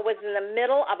funeral was in the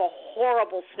middle of a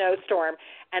horrible snowstorm,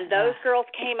 and those girls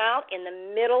came out in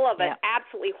the middle of an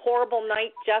absolutely horrible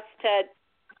night just to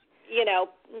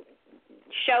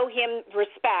show him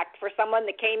respect for someone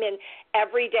that came in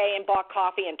every day and bought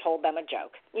coffee and told them a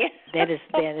joke. That is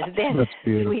That's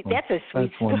beautiful. Sweet. That's a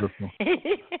sweet That's wonderful.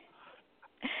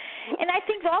 And I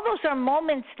think all those are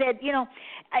moments that,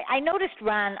 I noticed,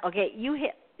 Ron, okay,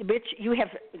 Rich, you have,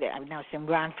 I'm now saying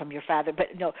Ron from your father,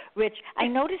 but no, Rich, I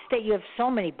noticed that you have so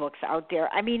many books out there.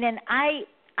 I mean, and I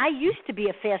used to be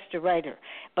a faster writer,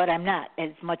 but I'm not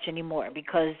as much anymore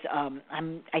because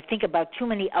I think about too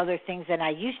many other things than I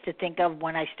used to think of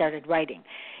when I started writing.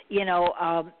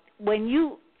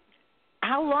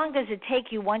 How long does it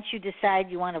take you once you decide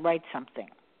you want to write something?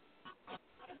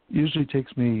 Usually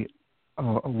takes me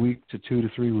a week to 2 to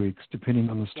 3 weeks, depending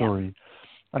on the story. Yeah.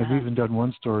 I've even done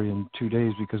one story in 2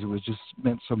 days because it was just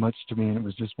meant so much to me, and it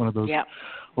was just one of those,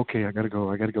 okay, I gotta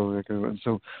go. And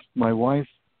so my wife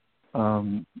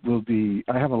will be,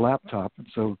 I have a laptop, and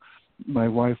so my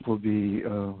wife will be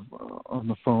on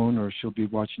the phone, or she'll be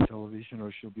watching television,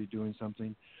 or she'll be doing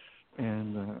something,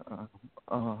 and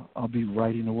I'll be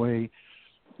writing away.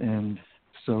 And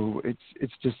so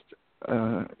it's just,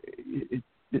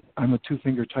 I'm a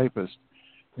two-finger typist,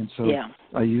 and so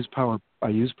I use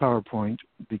PowerPoint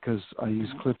because I use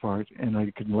clip art, and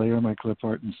I can layer my clip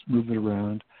art and move it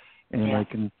around, and I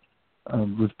can,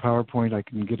 with PowerPoint, I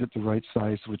can get it the right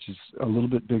size, which is a little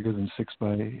bit bigger than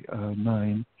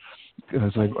 6x9,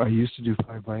 because I used to do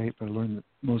 5x8, but I learned that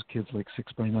most kids like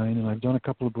 6x9, and I've done a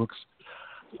couple of books,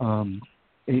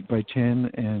 8x10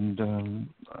 and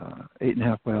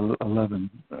 8.5x11,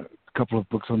 a couple of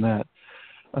books on that.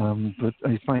 But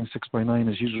I find 6x9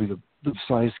 is usually the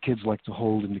size kids like to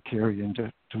hold and to carry and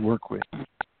to work with.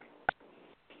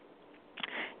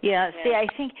 Yeah, see, I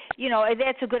think,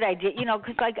 that's a good idea,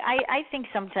 because I think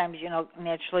sometimes,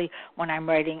 naturally when I'm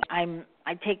writing, I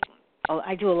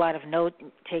do a lot of note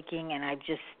taking, and I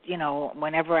just,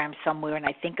 whenever I'm somewhere and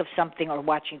I think of something or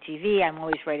watching TV, I'm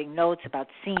always writing notes about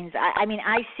scenes. I mean,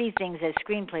 I see things as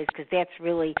screenplays because that's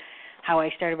really how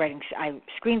I started writing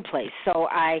screenplays. So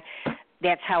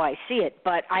that's how I see it.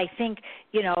 But I think,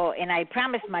 and I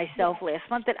promised myself last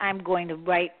month that I'm going to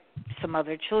write some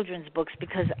other children's books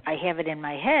because I have it in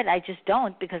my head. I just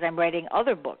don't because I'm writing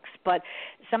other books. But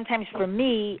sometimes for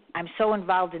me, I'm so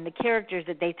involved in the characters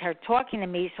that they start talking to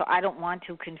me, so I don't want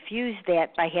to confuse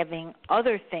that by having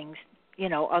other things,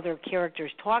 other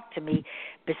characters talk to me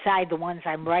beside the ones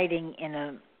I'm writing in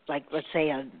a, like, let's say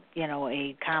a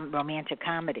romantic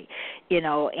comedy,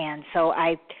 and so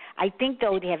I think,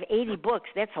 though, to have 80 books,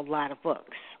 that's a lot of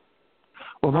books.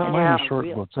 Well, mine are short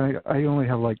books. I only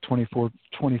have like 24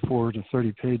 to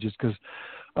 30 pages because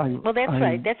Well, that's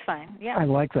right. That's fine. Yeah. I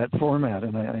like that format,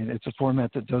 and it's a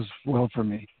format that does well for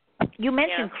me. You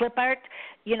mentioned clip art.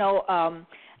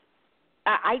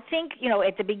 I think,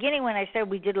 at the beginning when I started,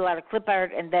 we did a lot of clip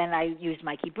art, and then I used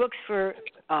Mikey Brooks for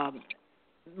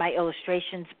my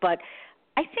illustrations. But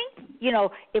I think,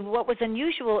 if what was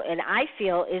unusual, and I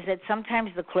feel, is that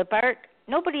sometimes the clip art,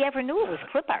 nobody ever knew it was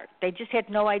clip art. They just had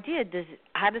no idea.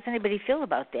 How does anybody feel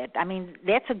about that? I mean,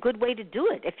 that's a good way to do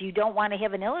it. If you don't want to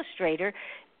have an illustrator,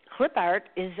 clip art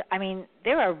is,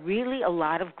 there are really a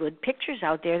lot of good pictures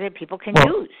out there that people can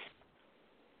use.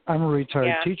 I'm a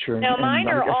retired teacher. No, mine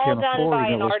are all done by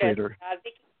an artist.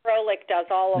 Vicki Froelich does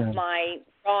all of my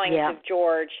drawings of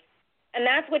George. And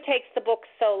that's what takes the book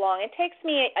so long. It takes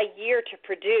me a year to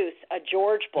produce a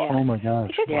George book. Oh, my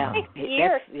gosh. Because it takes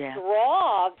years to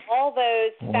draw all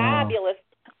those fabulous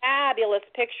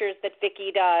pictures that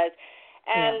Vicki does.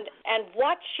 And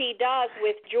what she does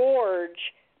with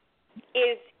George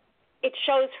is,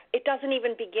 it doesn't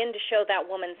even begin to show that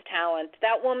woman's talent.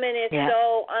 That woman is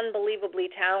so unbelievably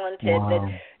talented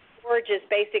that George is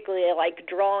basically like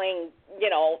drawing,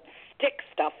 stick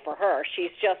stuff for her. She's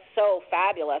just so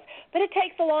fabulous. But it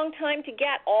takes a long time to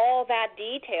get all that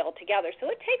detail together. So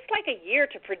it takes like a year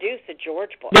to produce a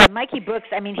George book. Yeah, Mikey Brooks,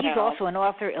 he's also an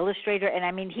author, illustrator,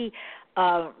 and he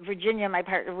Virginia, my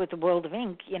partner with the World of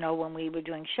Ink, when we were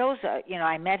doing shows,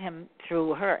 I met him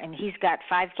through her, and he's got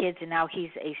 5 kids, and now he's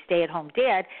a stay-at-home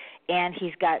dad, and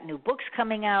he's got new books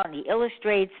coming out, and he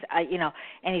illustrates, and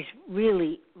he's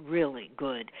really, really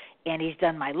good. And he's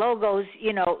done my logos,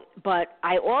 but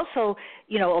I also,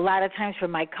 a lot of times for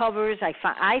my covers,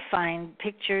 I find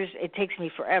pictures. It takes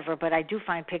me forever, but I do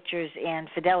find pictures, and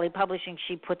Fidelity Publishing,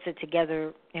 she puts it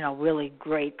together, really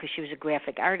great because she was a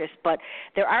graphic artist. But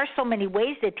there are so many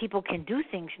ways that people can do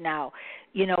things now,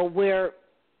 where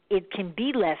it can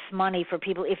be less money for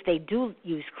people if they do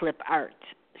use clip art.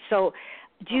 So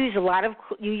do you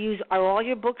use are all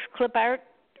your books clip art,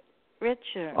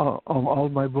 Rich? Or? All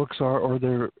my books are, or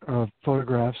they're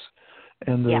photographs,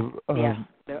 and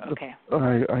okay.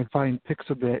 I find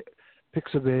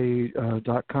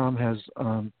Pixabay.com has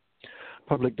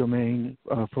public domain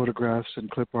photographs and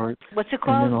clip art. What's it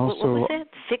called? And then also, what was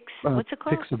it? What's it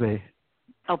called? Pixabay.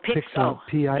 Oh, Pixabay.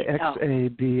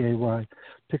 Pixabay.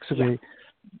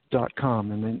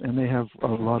 Pixabay.com, and they have a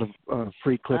lot of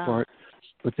free clip art.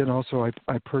 But then also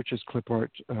I purchase clip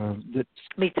art that's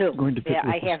Me too. going to fit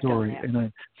with the story.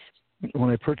 And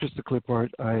when I purchase the clip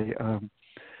art, I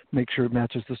make sure it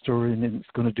matches the story and it's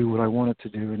going to do what I want it to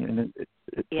do, and it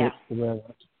fits the way I want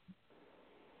it.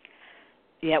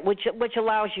 Yeah, which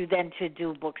allows you then to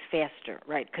do books faster,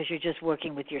 right? Because you're just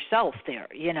working with yourself there,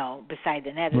 beside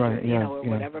an editor, or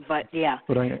whatever. But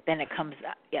then it comes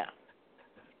out,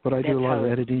 But I do a lot of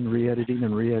editing, re-editing,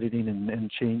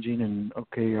 and changing, and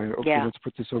let's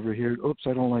put this over here. Oops,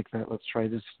 I don't like that. Let's try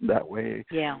this that way.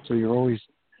 Yeah. So you're always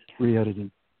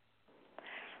re-editing.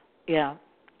 Yeah.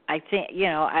 I think,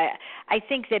 I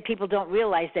think that people don't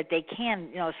realize that they can,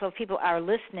 so if people are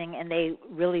listening and they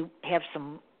really have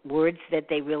some words that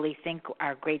they really think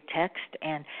are great text,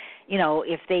 and,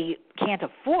 if they can't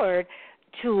afford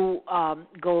to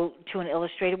go to an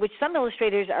illustrator, which some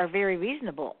illustrators are very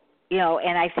reasonable,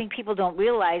 and I think people don't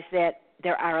realize that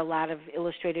there are a lot of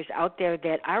illustrators out there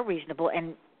that are reasonable.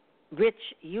 And Rich,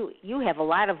 you have a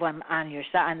lot of them on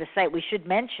the site. We should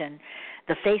mention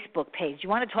the Facebook page. You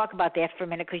want to talk about that for a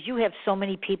minute, because you have so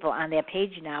many people on that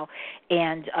page now,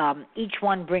 and each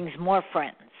one brings more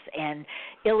friends and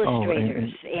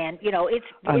illustrators, and it's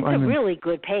a really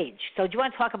good page. So do you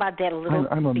want to talk about that a little?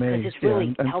 I'm amazed. Because it's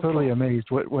really I'm helpful. totally amazed.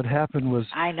 What happened was,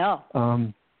 I know.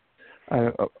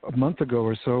 A month ago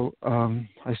or so,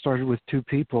 I started with 2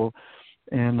 people,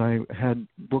 and I had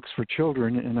books for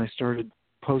children, and I started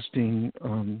posting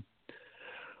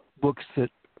books that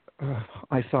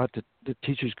I thought that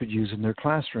teachers could use in their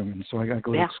classroom. And so I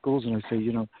go to schools and I say,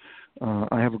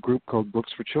 I have a group called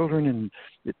Books for Children, and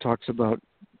it talks about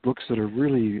books that are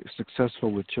really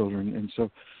successful with children. And so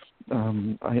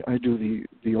I do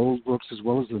the old books as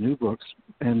well as the new books,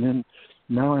 and then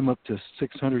now I'm up to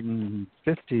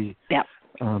 650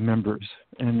 members,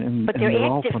 and they're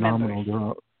all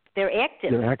phenomenal. They're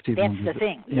active. They're active. That's members. the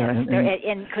thing. Yeah,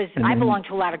 and because I belong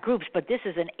to a lot of groups, but this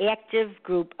is an active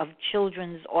group of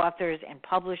children's authors and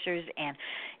publishers and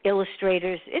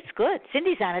illustrators. It's good.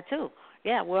 Cindy's on it too.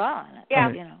 Yeah, we're all on it.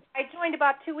 Yeah, I joined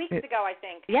about 2 weeks ago, I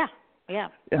think. Yeah.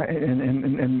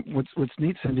 And what's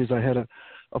neat, Cindy, is I had a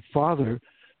father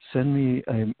send me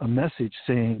a message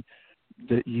saying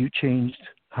that you changed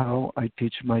how I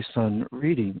teach my son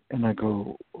reading. And I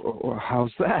go,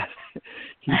 how's that?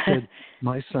 He said,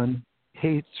 my son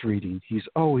hates reading. He's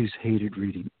always hated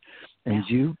reading. and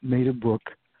you made a book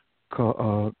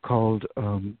called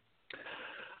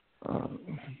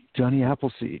Johnny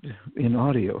Appleseed in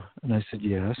audio. And I said,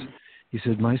 yes. He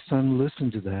said, my son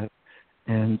listened to that,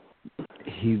 and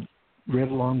he read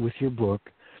along with your book,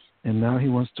 and now he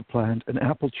wants to plant an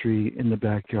apple tree in the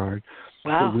backyard.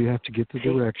 Wow. So we have to get the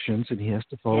directions, and he has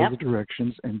to follow the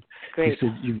directions. And Great. he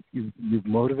said, you've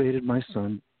motivated my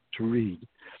son to read.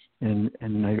 And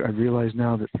I realize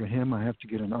now that for him, I have to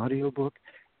get an audio book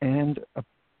and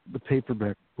the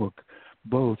paperback book,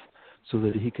 both, so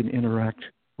that he can interact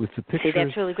with the pictures. See,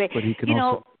 that's really great. But he can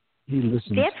also, he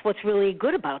listens. That's what's really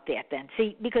good about that then.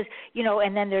 See, because,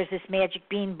 and then there's this Magic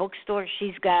Bean bookstore.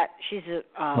 She's an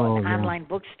online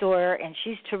bookstore, and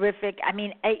she's terrific. I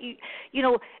mean,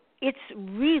 it's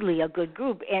really a good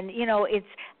group. And, it's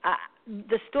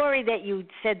the story that you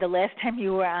said the last time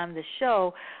you were on the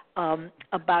show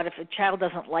about if a child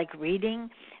doesn't like reading,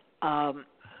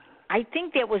 I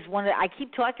think that was I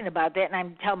keep talking about that, and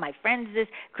I'm telling my friends this,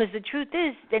 because the truth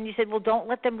is, then you said, well, don't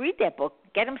let them read that book.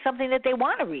 Get them something that they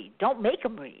want to read. Don't make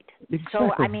them read. Exactly.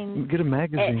 So, I mean, get a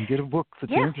magazine, get a book that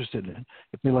they're interested in.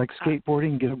 If they like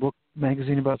skateboarding, get a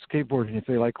magazine about skateboarding. If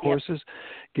they like horses,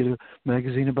 get a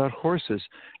magazine about horses,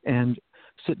 and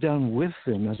sit down with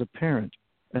them as a parent.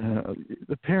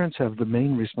 The parents have the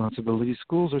main responsibility.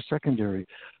 Schools are secondary.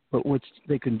 But what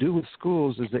they can do with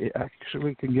schools is they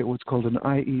actually can get what's called an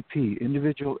IEP,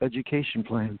 Individual Education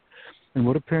Plan. And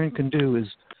what a parent can do is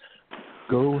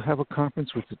go have a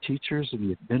conference with the teachers and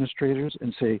the administrators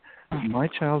and say, my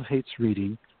child hates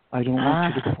reading. I don't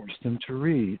want you to force them to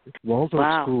read.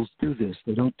 Waldorf schools do this.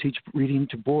 They don't teach reading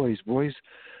to boys. Boys,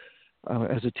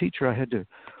 as a teacher, I had to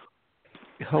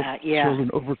help children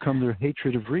overcome their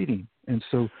hatred of reading. And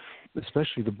so,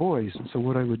 especially the boys. And so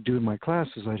what I would do in my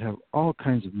classes, I'd have all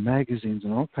kinds of magazines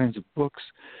and all kinds of books.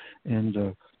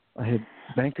 And I had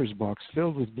banker's box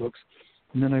filled with books.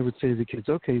 And then I would say to the kids,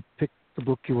 okay, pick the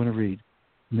book you want to read.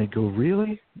 And they'd go,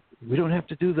 really? We don't have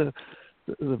to do the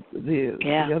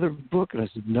other book? And I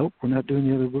said, nope, we're not doing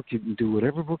the other book. You can do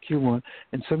whatever book you want.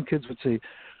 And some kids would say,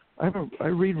 I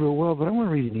read real well, but I want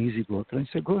to read an easy book. And I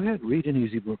said, go ahead, read an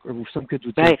easy book. Or some kids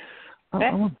would say,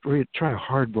 I want to try a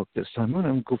hard book this time. I'm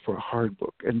going to go for a hard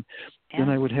book. And then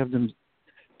I would have them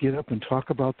get up and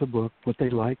talk about the book, what they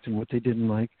liked and what they didn't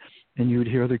like. And you would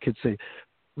hear other kids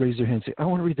raise their hand and say, I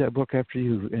want to read that book after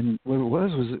you. And what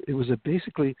it was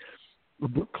basically a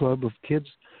book club of kids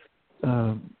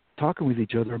talking with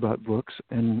each other about books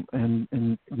and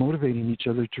motivating each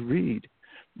other to read.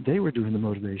 They were doing the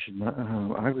motivation.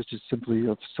 I was just simply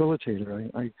a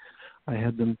facilitator. I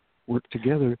had them work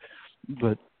together,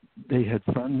 but they had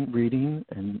fun reading,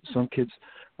 and some kids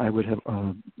I would have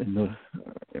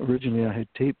originally I had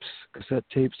cassette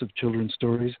tapes of children's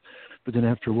stories, but then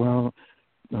after a while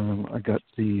I got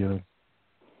the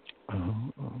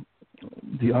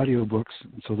audio books,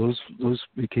 and so those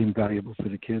became valuable for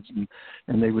the kids,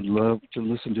 and they would love to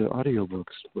listen to audio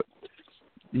books. But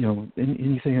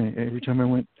anything, every time I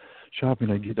went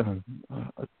shopping, I'd get a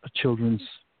children's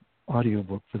audio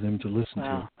book for them to listen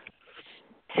to.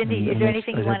 Cindy, is there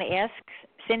anything you want to ask?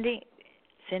 Cindy?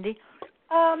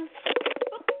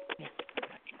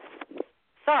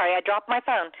 Sorry, I dropped my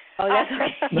phone. Oh, that's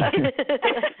okay.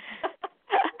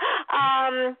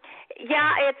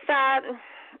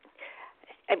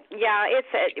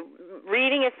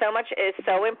 Reading is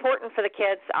so important for the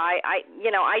kids. I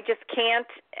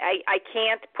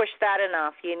can't push that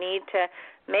enough. You need to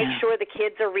make sure the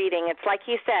kids are reading. It's like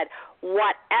you said,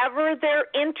 whatever their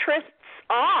interests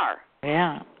are.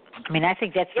 Yeah. I mean, I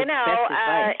think that's the best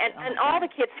advice. And all the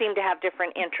kids seem to have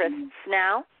different interests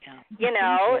now. Yeah.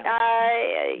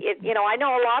 I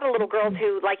know a lot of little girls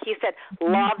who, like you said,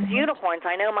 loves unicorns.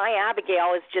 I know my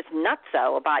Abigail is just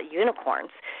nutso about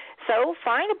unicorns. So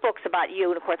find books about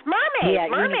unicorns.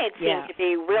 Mermaids seem to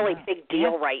be a really big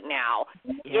deal right now.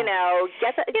 Yeah.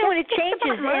 It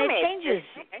changes.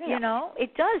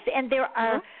 It does. And there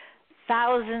are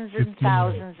thousands and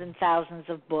thousands and thousands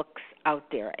of books out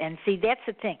there. And see, that's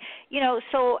the thing.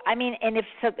 So, I mean, and if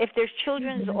there's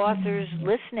children's authors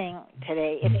listening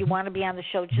today, if you want to be on the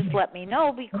show, just let me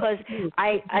know, because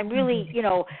I'm really,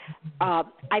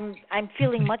 I'm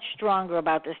feeling much stronger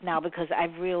about this now, because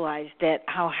I've realized that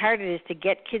how hard it is to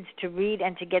get kids to read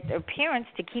and to get their parents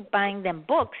to keep buying them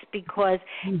books, because,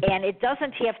 and it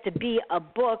doesn't have to be a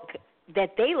book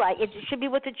that they like. It should be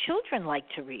what the children like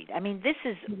to read. I mean, this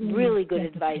is really good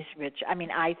advice, Rich. I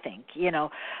mean, I think,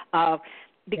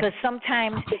 because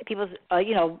sometimes people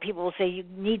will say you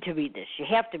need to read this, you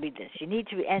have to read this, you need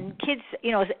to read, and kids,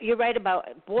 you're right about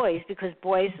boys, because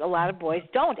a lot of boys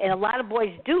don't, and a lot of boys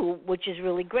do, which is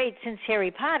really great. Since Harry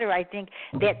Potter, I think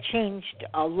that changed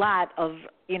a lot of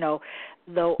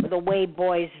the way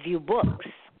boys view books.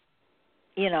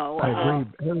 I agree.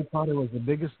 Harry Potter was the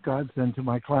biggest godsend to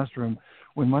my classroom.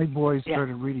 When my boys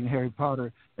started reading Harry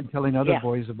Potter and telling other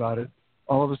boys about it,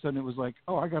 all of a sudden it was like,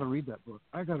 oh, I got to read that book.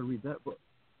 I got to read that book.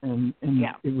 And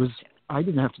it was, I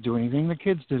didn't have to do anything. The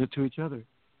kids did it to each other.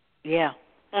 Yeah.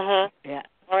 Yeah.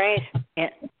 Right.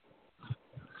 And,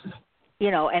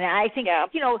 and I think,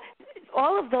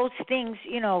 all of those things,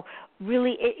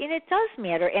 really, and it does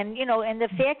matter. And, and the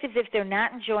fact is, if they're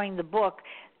not enjoying the book,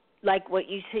 like what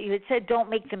you had said, don't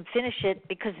make them finish it,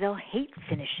 because they'll hate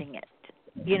finishing it.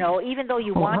 Even though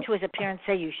you want to, as a parent,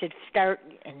 say you should start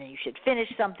and then you should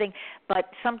finish something,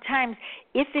 but sometimes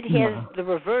if it has the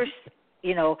reverse,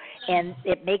 and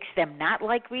it makes them not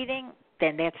like reading,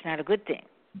 then that's not a good thing,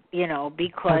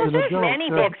 because there's many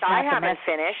books I haven't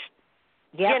finished.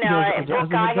 Yeah. A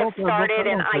book I have started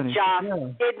and I just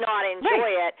did not enjoy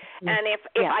it, and if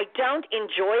I don't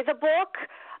enjoy the book,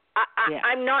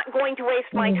 I'm not going to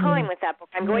waste my time with that book.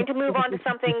 I'm going to move on to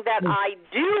something that I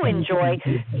do enjoy,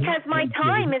 because my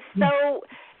time is so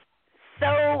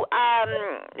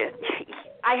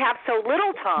I have so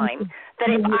little time that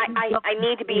I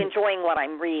need to be enjoying what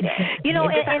I'm reading. And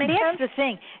that's the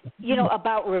thing,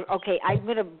 about, I'm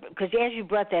going to, because as you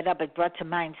brought that up, it brought to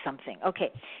mind something.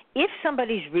 Okay, if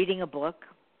somebody's reading a book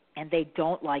and they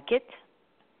don't like it,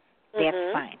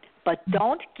 that's fine. But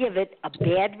don't give it a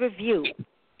bad review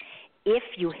if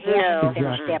you haven't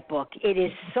finished that book. It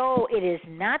is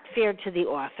not fair to the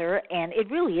author, and it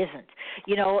really isn't.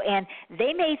 And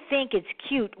they may think it's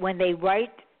cute when they write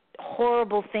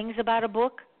horrible things about a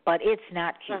book, but it's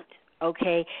not cute,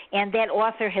 okay? And that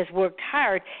author has worked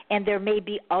hard, and there may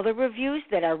be other reviews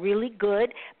that are really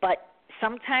good, but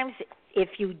sometimes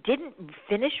if you didn't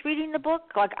finish reading the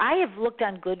book, like I have looked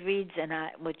on Goodreads, and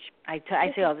which I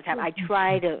say all the time, I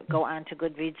try to go on to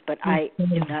Goodreads, but I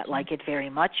do not like it very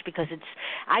much, because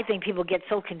I think people get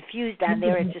so confused on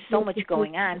there. It's just so much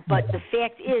going on. But the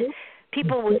fact is,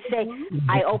 people would say,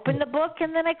 I opened the book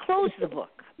and then I closed the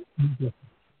book.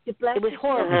 It was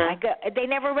horrible. They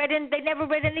never read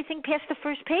anything past the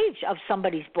first page of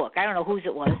somebody's book. I don't know whose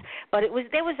it was, but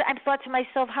I thought to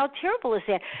myself, how terrible is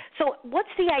that? So what's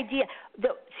the idea?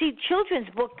 Children's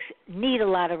books need a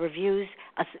lot of reviews.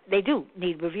 They do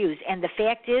need reviews, and the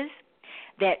fact is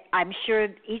that I'm sure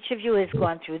each of you has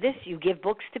gone through this. You give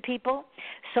books to people.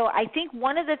 So I think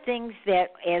one of the things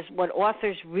that, as what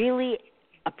authors really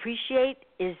appreciate,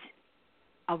 is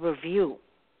a review.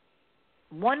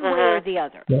 One way or the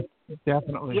other.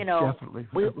 Definitely. Definitely.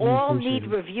 We all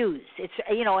need reviews. It's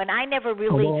and I never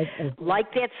really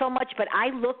liked that so much, but I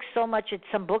look so much at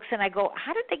some books and I go,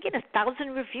 how did they get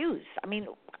 1,000 reviews? I mean,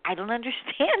 I don't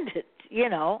understand it.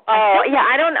 Oh yeah,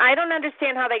 I don't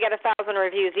understand how they get 1,000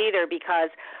 reviews either, because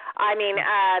I mean,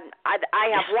 I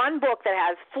have one book that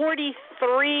has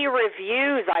 43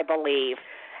 reviews, I believe,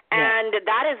 and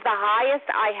that is the highest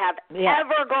I have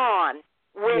ever gone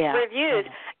with reviews.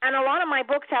 And a lot of my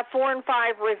books have 4 and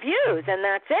 5 reviews, and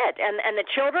that's it. And the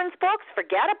children's books,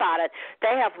 forget about it.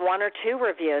 They have 1 or 2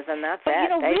 reviews, and that's it.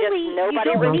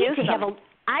 Nobody reviews them.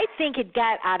 I think it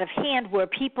got out of hand where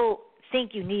people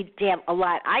think you need to have a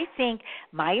lot. I think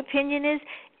my opinion is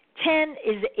 10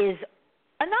 is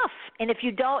enough. And if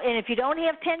you don't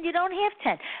have 10, you don't have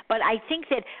 10. But I think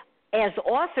that as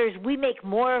authors, we make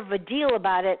more of a deal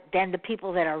about it than the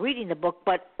people that are reading the book.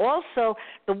 But also,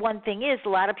 the one thing is, a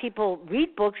lot of people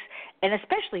read books, and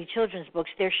especially children's books,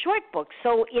 they're short books.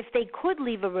 So if they could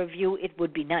leave a review, it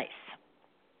would be nice.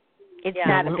 It's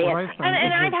not a bad thing.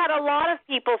 And I've had a lot of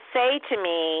people say to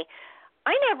me,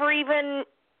 I never even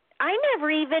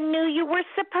knew you were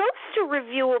supposed to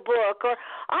review a book, or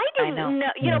I didn't know.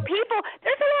 People.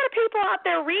 There's a lot of people out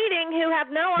there reading who have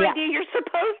no idea you're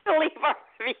supposed to leave a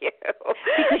review.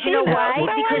 Because you know why?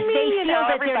 Because they feel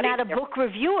that they're not a book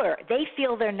reviewer. They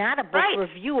feel they're not a book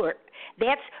reviewer.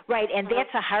 That's right, and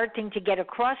that's a hard thing to get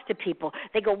across to people.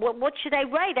 They go, well, what should I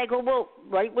write? I go, well,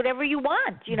 write whatever you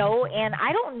want, and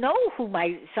I don't know who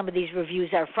some of these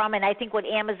reviews are from, and I think what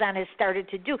Amazon has started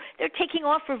to do, they're taking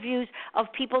off reviews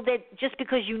of people that just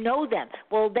because you know them.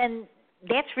 Well, then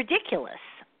that's ridiculous.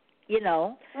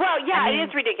 Well, it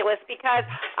is ridiculous, because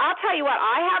I'll tell you what,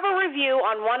 I have a review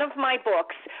on one of my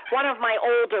books, one of my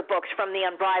older books from the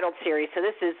Unbridled series, so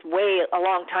this is way a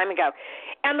long time ago,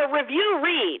 and the review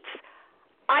reads,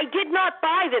 I did not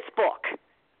buy this book.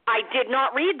 I did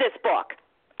not read this book.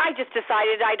 I just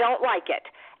decided I don't like it.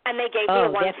 And they gave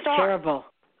me 1 star. That's terrible.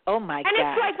 Oh, my And God.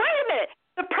 it's like, wait a minute.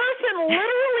 The person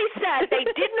literally said they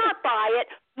did not buy it,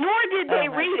 nor did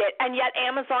they read it, and yet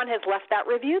Amazon has left that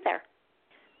review there.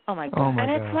 Oh, my God. Oh, my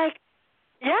and God. it's like,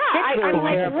 yeah, really I'm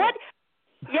like, terrible. what?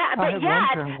 Yeah, but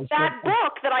yet that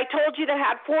book that I told you that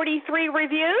had 43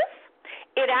 reviews,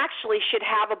 it actually should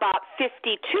have about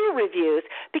 52 reviews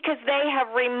because they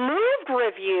have removed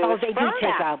reviews Oh, they do from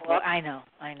take that out book. I know.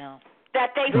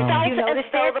 That they Did felt you notice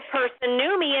as though that? the person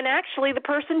knew me, and actually the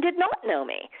person did not know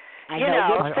me. I you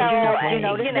know. know, so you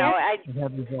notice I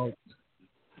have results.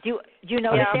 Do you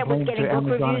notice that with getting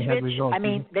book reviews, Rich? I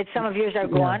mean, that some of yours are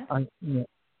gone?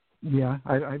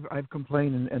 I've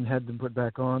complained and had them put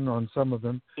back on some of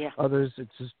them. Yeah. Others,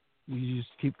 it's just you just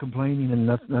keep complaining and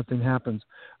nothing happens.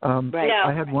 Right. Yeah.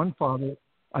 I had one father.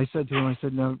 I said to him, I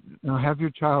said, now have your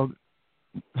child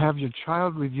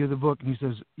review the book. And he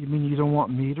says, you mean you don't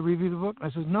want me to review the book? I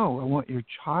said, no, I want your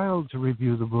child to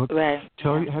review the book. Right.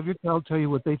 Have your child tell you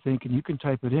what they think, and you can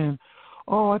type it in.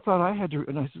 Oh, I thought I had to.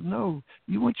 And I said, no,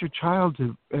 you want your child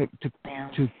to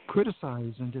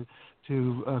criticize and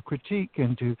to critique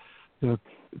and to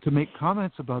make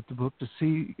comments about the book to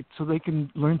see, so they can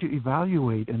learn to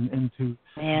evaluate and to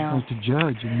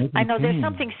judge and make an I know opinion. there's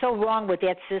something so wrong with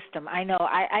that system. I know.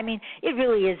 I mean, it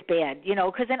really is bad,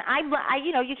 because then I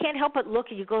you can't help but look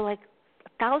and you go like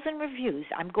 1,000 reviews.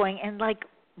 I'm going and like,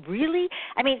 really?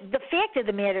 I mean, the fact of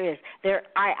the matter is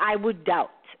I would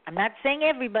doubt. I'm not saying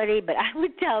everybody, but I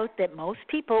would doubt that most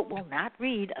people will not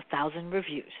read 1,000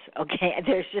 reviews, okay?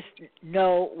 There's just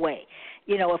no way.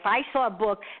 If I saw a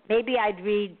book, maybe I'd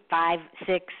read 5,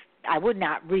 6. I would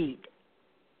not read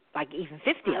like even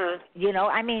 50 of them.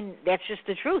 I mean, that's just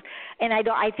the truth. And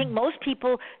I think most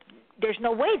people, there's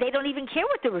no way. They don't even care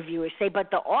what the reviewers say.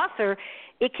 But the author,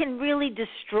 it can really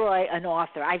destroy an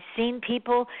author. I've seen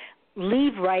people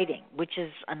leave writing, which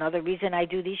is another reason I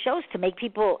do these shows, to make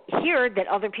people hear that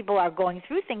other people are going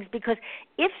through things. Because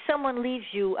if someone leaves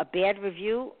you a bad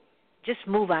review, just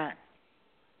move on.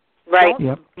 Right.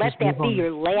 Don't let that be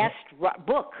your last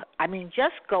book. I mean,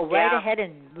 just go right ahead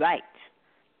and write.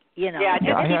 Yeah, I keep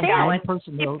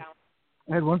going.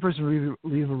 I had one person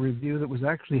leave a review that was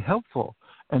actually helpful,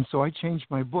 and so I changed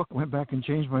my book, went back and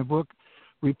changed my book,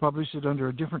 republished it under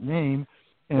a different name,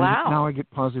 and now I get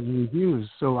positive reviews.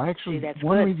 So I actually,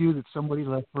 one review that somebody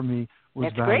left for me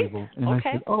was valuable. Great. And I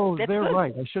said, they're good.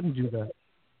 Right, I shouldn't do that.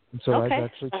 And so I've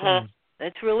actually changed.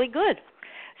 That's really good.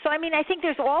 So, I mean, I think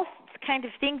there's all kind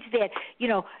of things that,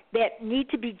 that need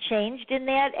to be changed in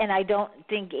that, and I don't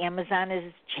think Amazon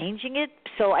is changing it.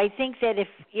 So I think that if,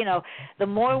 the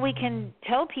more we can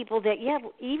tell people that,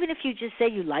 even if you just say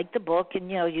you like the book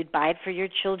and, you'd buy it for your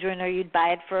children or you'd buy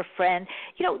it for a friend,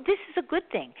 this is a good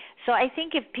thing. So I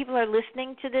think if people are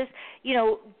listening to this,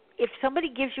 if somebody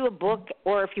gives you a book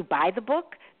or if you buy the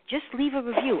book, just leave a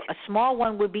review. A small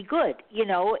one would be good,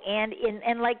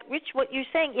 and like Rich, what you're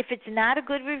saying, if it's not a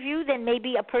good review, then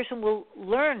maybe a person will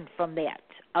learn from that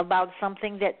about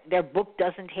something that their book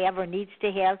doesn't have or needs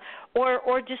to have,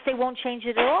 or just they won't change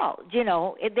it at all.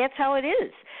 That's how it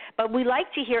is. But we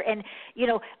like to hear, and,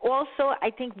 also I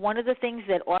think one of the things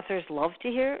that authors love to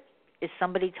hear is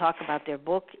somebody talk about their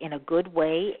book in a good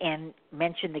way and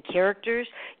mention the characters.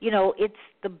 It's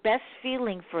the best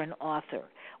feeling for an author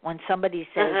when somebody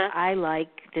says, I like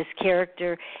this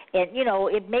character, and,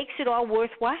 it makes it all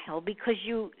worthwhile because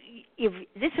if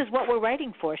this is what we're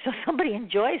writing for, so somebody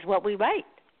enjoys what we write.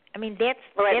 I mean, that's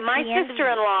right. That's My the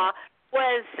sister-in-law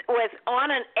was on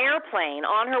an airplane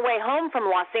on her way home from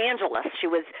Los Angeles. She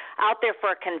was out there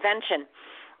for a convention,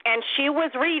 and she was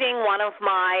reading one of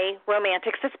my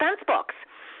romantic suspense books.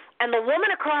 And the woman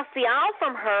across the aisle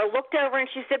from her looked over and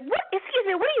she said, excuse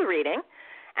me, what are you reading?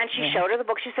 And she showed her the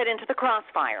book. She said, Into the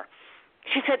Crossfire.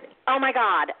 She said, oh, my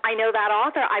God, I know that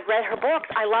author. I've read her books.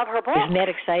 I love her books. Isn't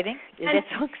that exciting? Isn't that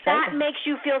so exciting? That makes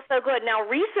you feel so good. Now,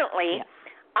 recently,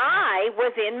 I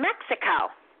was in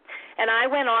Mexico, and I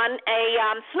went on a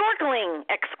snorkeling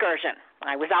excursion.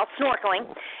 I was out snorkeling,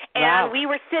 and we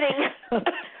were sitting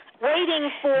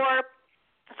waiting for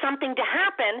something to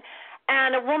happen,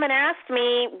 and a woman asked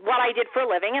me what I did for a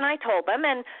living, and I told them,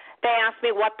 and they asked me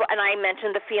and I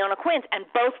mentioned the Fiona Quinns, and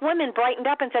both women brightened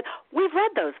up and said, we've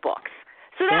read those books.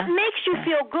 So that makes you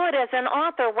feel good as an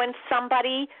author when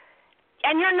somebody,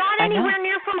 and you're not anywhere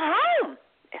near from home,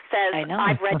 says,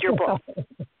 I've read your book.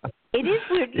 It is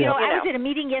weird. I was at a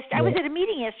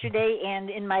meeting yesterday, and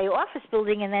in my office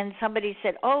building, and then somebody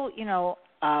said,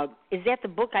 is that the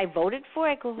book I voted for?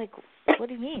 I go like, what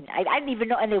do you mean? I didn't even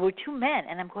know, and there were 2 men,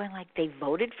 and I'm going like, they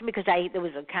voted for me because there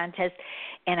was a contest,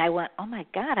 and I went, oh my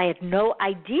God, I had no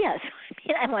idea.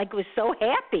 So, I'm like, was so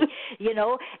happy, and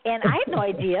I had no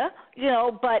idea,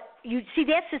 but you see,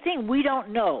 that's the thing, we don't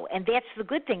know, and that's the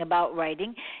good thing about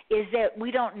writing is that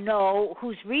we don't know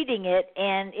who's reading it,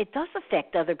 and it does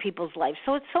affect other people's lives.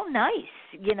 So it's so nice,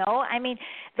 I mean,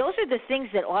 those are the things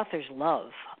that authors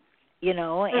love,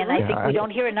 and I think we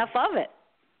don't hear enough of it.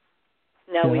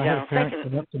 No, we don't. I had a parent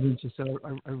come up to me and she said,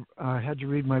 I had to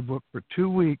read my book for 2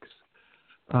 weeks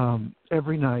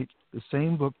every night, the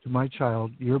same book to my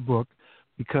child, your book,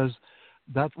 because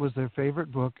that was their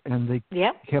favorite book, and they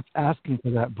kept asking for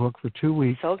that book for 2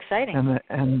 weeks. So exciting.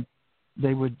 And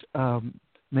they would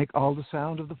make all the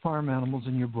sound of the farm animals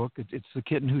in your book. It's the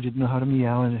kitten who didn't know how to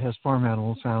meow, and it has farm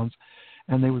animal sounds.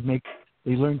 And they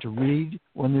learn to read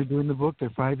when they're doing the book. They're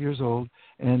 5 years old.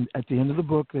 And at the end of the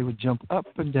book, they would jump up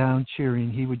and down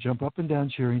cheering. He would jump up and down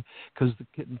cheering because the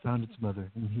kitten found its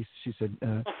mother. And she said,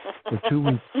 for 2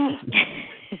 weeks.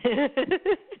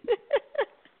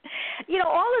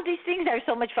 All of these things are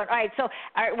so much fun. All right, so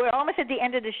we're almost at the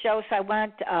end of the show, so I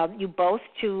want you both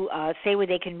to say where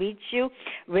they can reach you.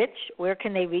 Rich, where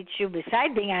can they reach you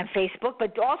besides being on Facebook,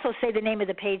 but also say the name of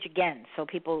the page again so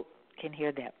people can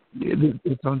hear that.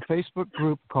 It's on a Facebook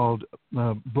group called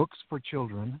Books for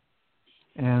Children,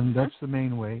 and that's the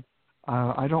main way.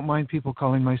 I don't mind people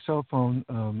calling my cell phone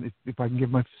if I can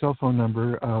give my cell phone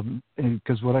number,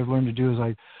 because what I've learned to do is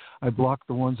I block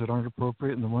the ones that aren't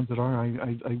appropriate, and the ones that are,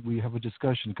 we have a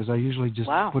discussion, because I usually just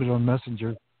put it on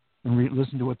Messenger and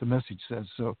listen to what the message says.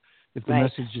 So if the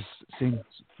message just seems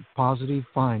positive,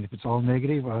 fine. If it's all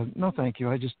negative, no thank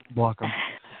you. I just block them.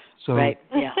 So they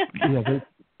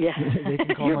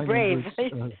can call You're my brave.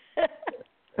 Numbers.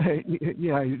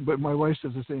 But my wife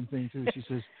says the same thing too. She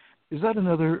says, is that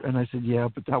another? And I said, yeah,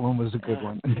 but that one was a good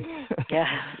one.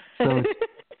 So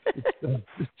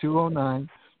it's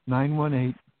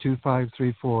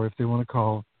 209-918-2534 if they want to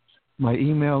call. My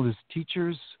email is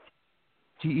teachers,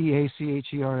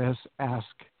 TEACHERS,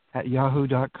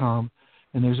 @yahoo.com.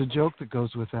 And there's a joke that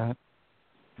goes with that.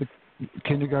 The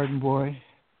kindergarten boy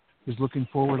is looking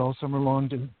forward all summer long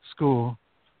to school.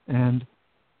 And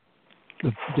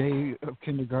the day of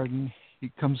kindergarten, he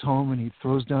comes home and he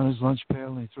throws down his lunch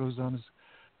pail and he throws down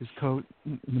his coat.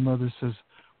 And the mother says,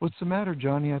 what's the matter,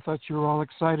 Johnny? I thought you were all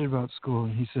excited about school.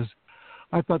 And he says,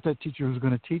 I thought that teacher was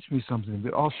going to teach me something,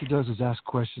 but all she does is ask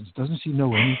questions. Doesn't she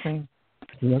know anything?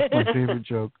 So that's my favorite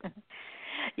joke.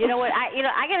 You know what?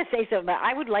 I got to say something.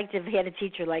 I would like to have had a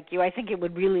teacher like you. I think it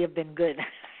would really have been good.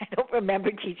 I don't remember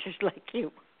teachers like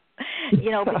you.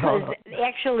 Because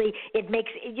actually it makes,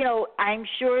 I'm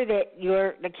sure that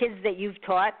the kids that you've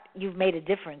taught, you've made a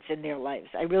difference in their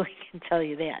lives. I really can tell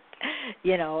you that,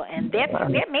 and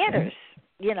that matters,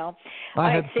 All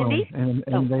right, Cindy? Fun,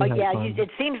 and they had fun. It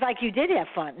seems like you did have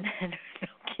fun. No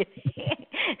kidding.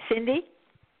 Cindy?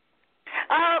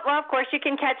 Well, of course, you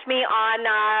can catch me on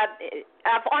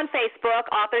Facebook,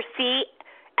 author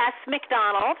C.S.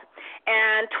 McDonald,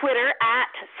 and Twitter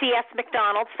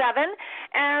 @CSMcDonald7,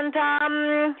 and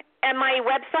my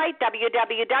website,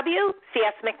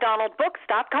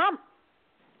 www.csmcdonaldbooks.com.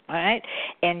 All right.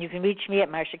 And you can reach me at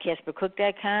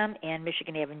MarshaCasperCook.com and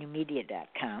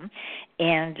MichiganAvenueMedia.com.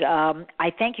 And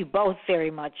I thank you both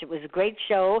very much. It was a great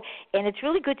show. And it's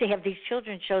really good to have these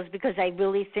children's shows because I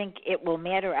really think it will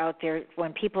matter out there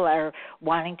when people are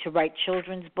wanting to write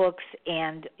children's books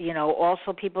and,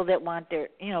 also people that want to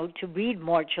read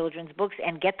more children's books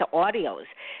and get the audios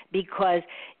because,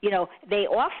 they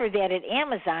offer that at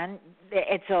Amazon.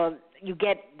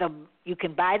 You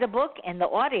can buy the book and the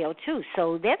audio too,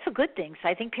 so that's a good thing. So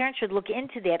I think parents should look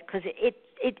into that because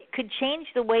it could change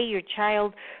the way your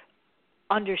child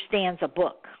understands a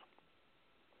book.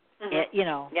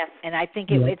 Yes. And I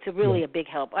think it's really a big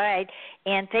help. All right,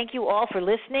 and thank you all for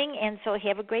listening, and so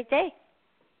have a great day.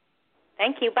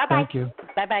 Thank you. Bye-bye. Thank you.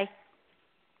 Bye-bye.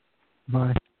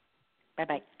 Bye.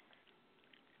 Bye-bye.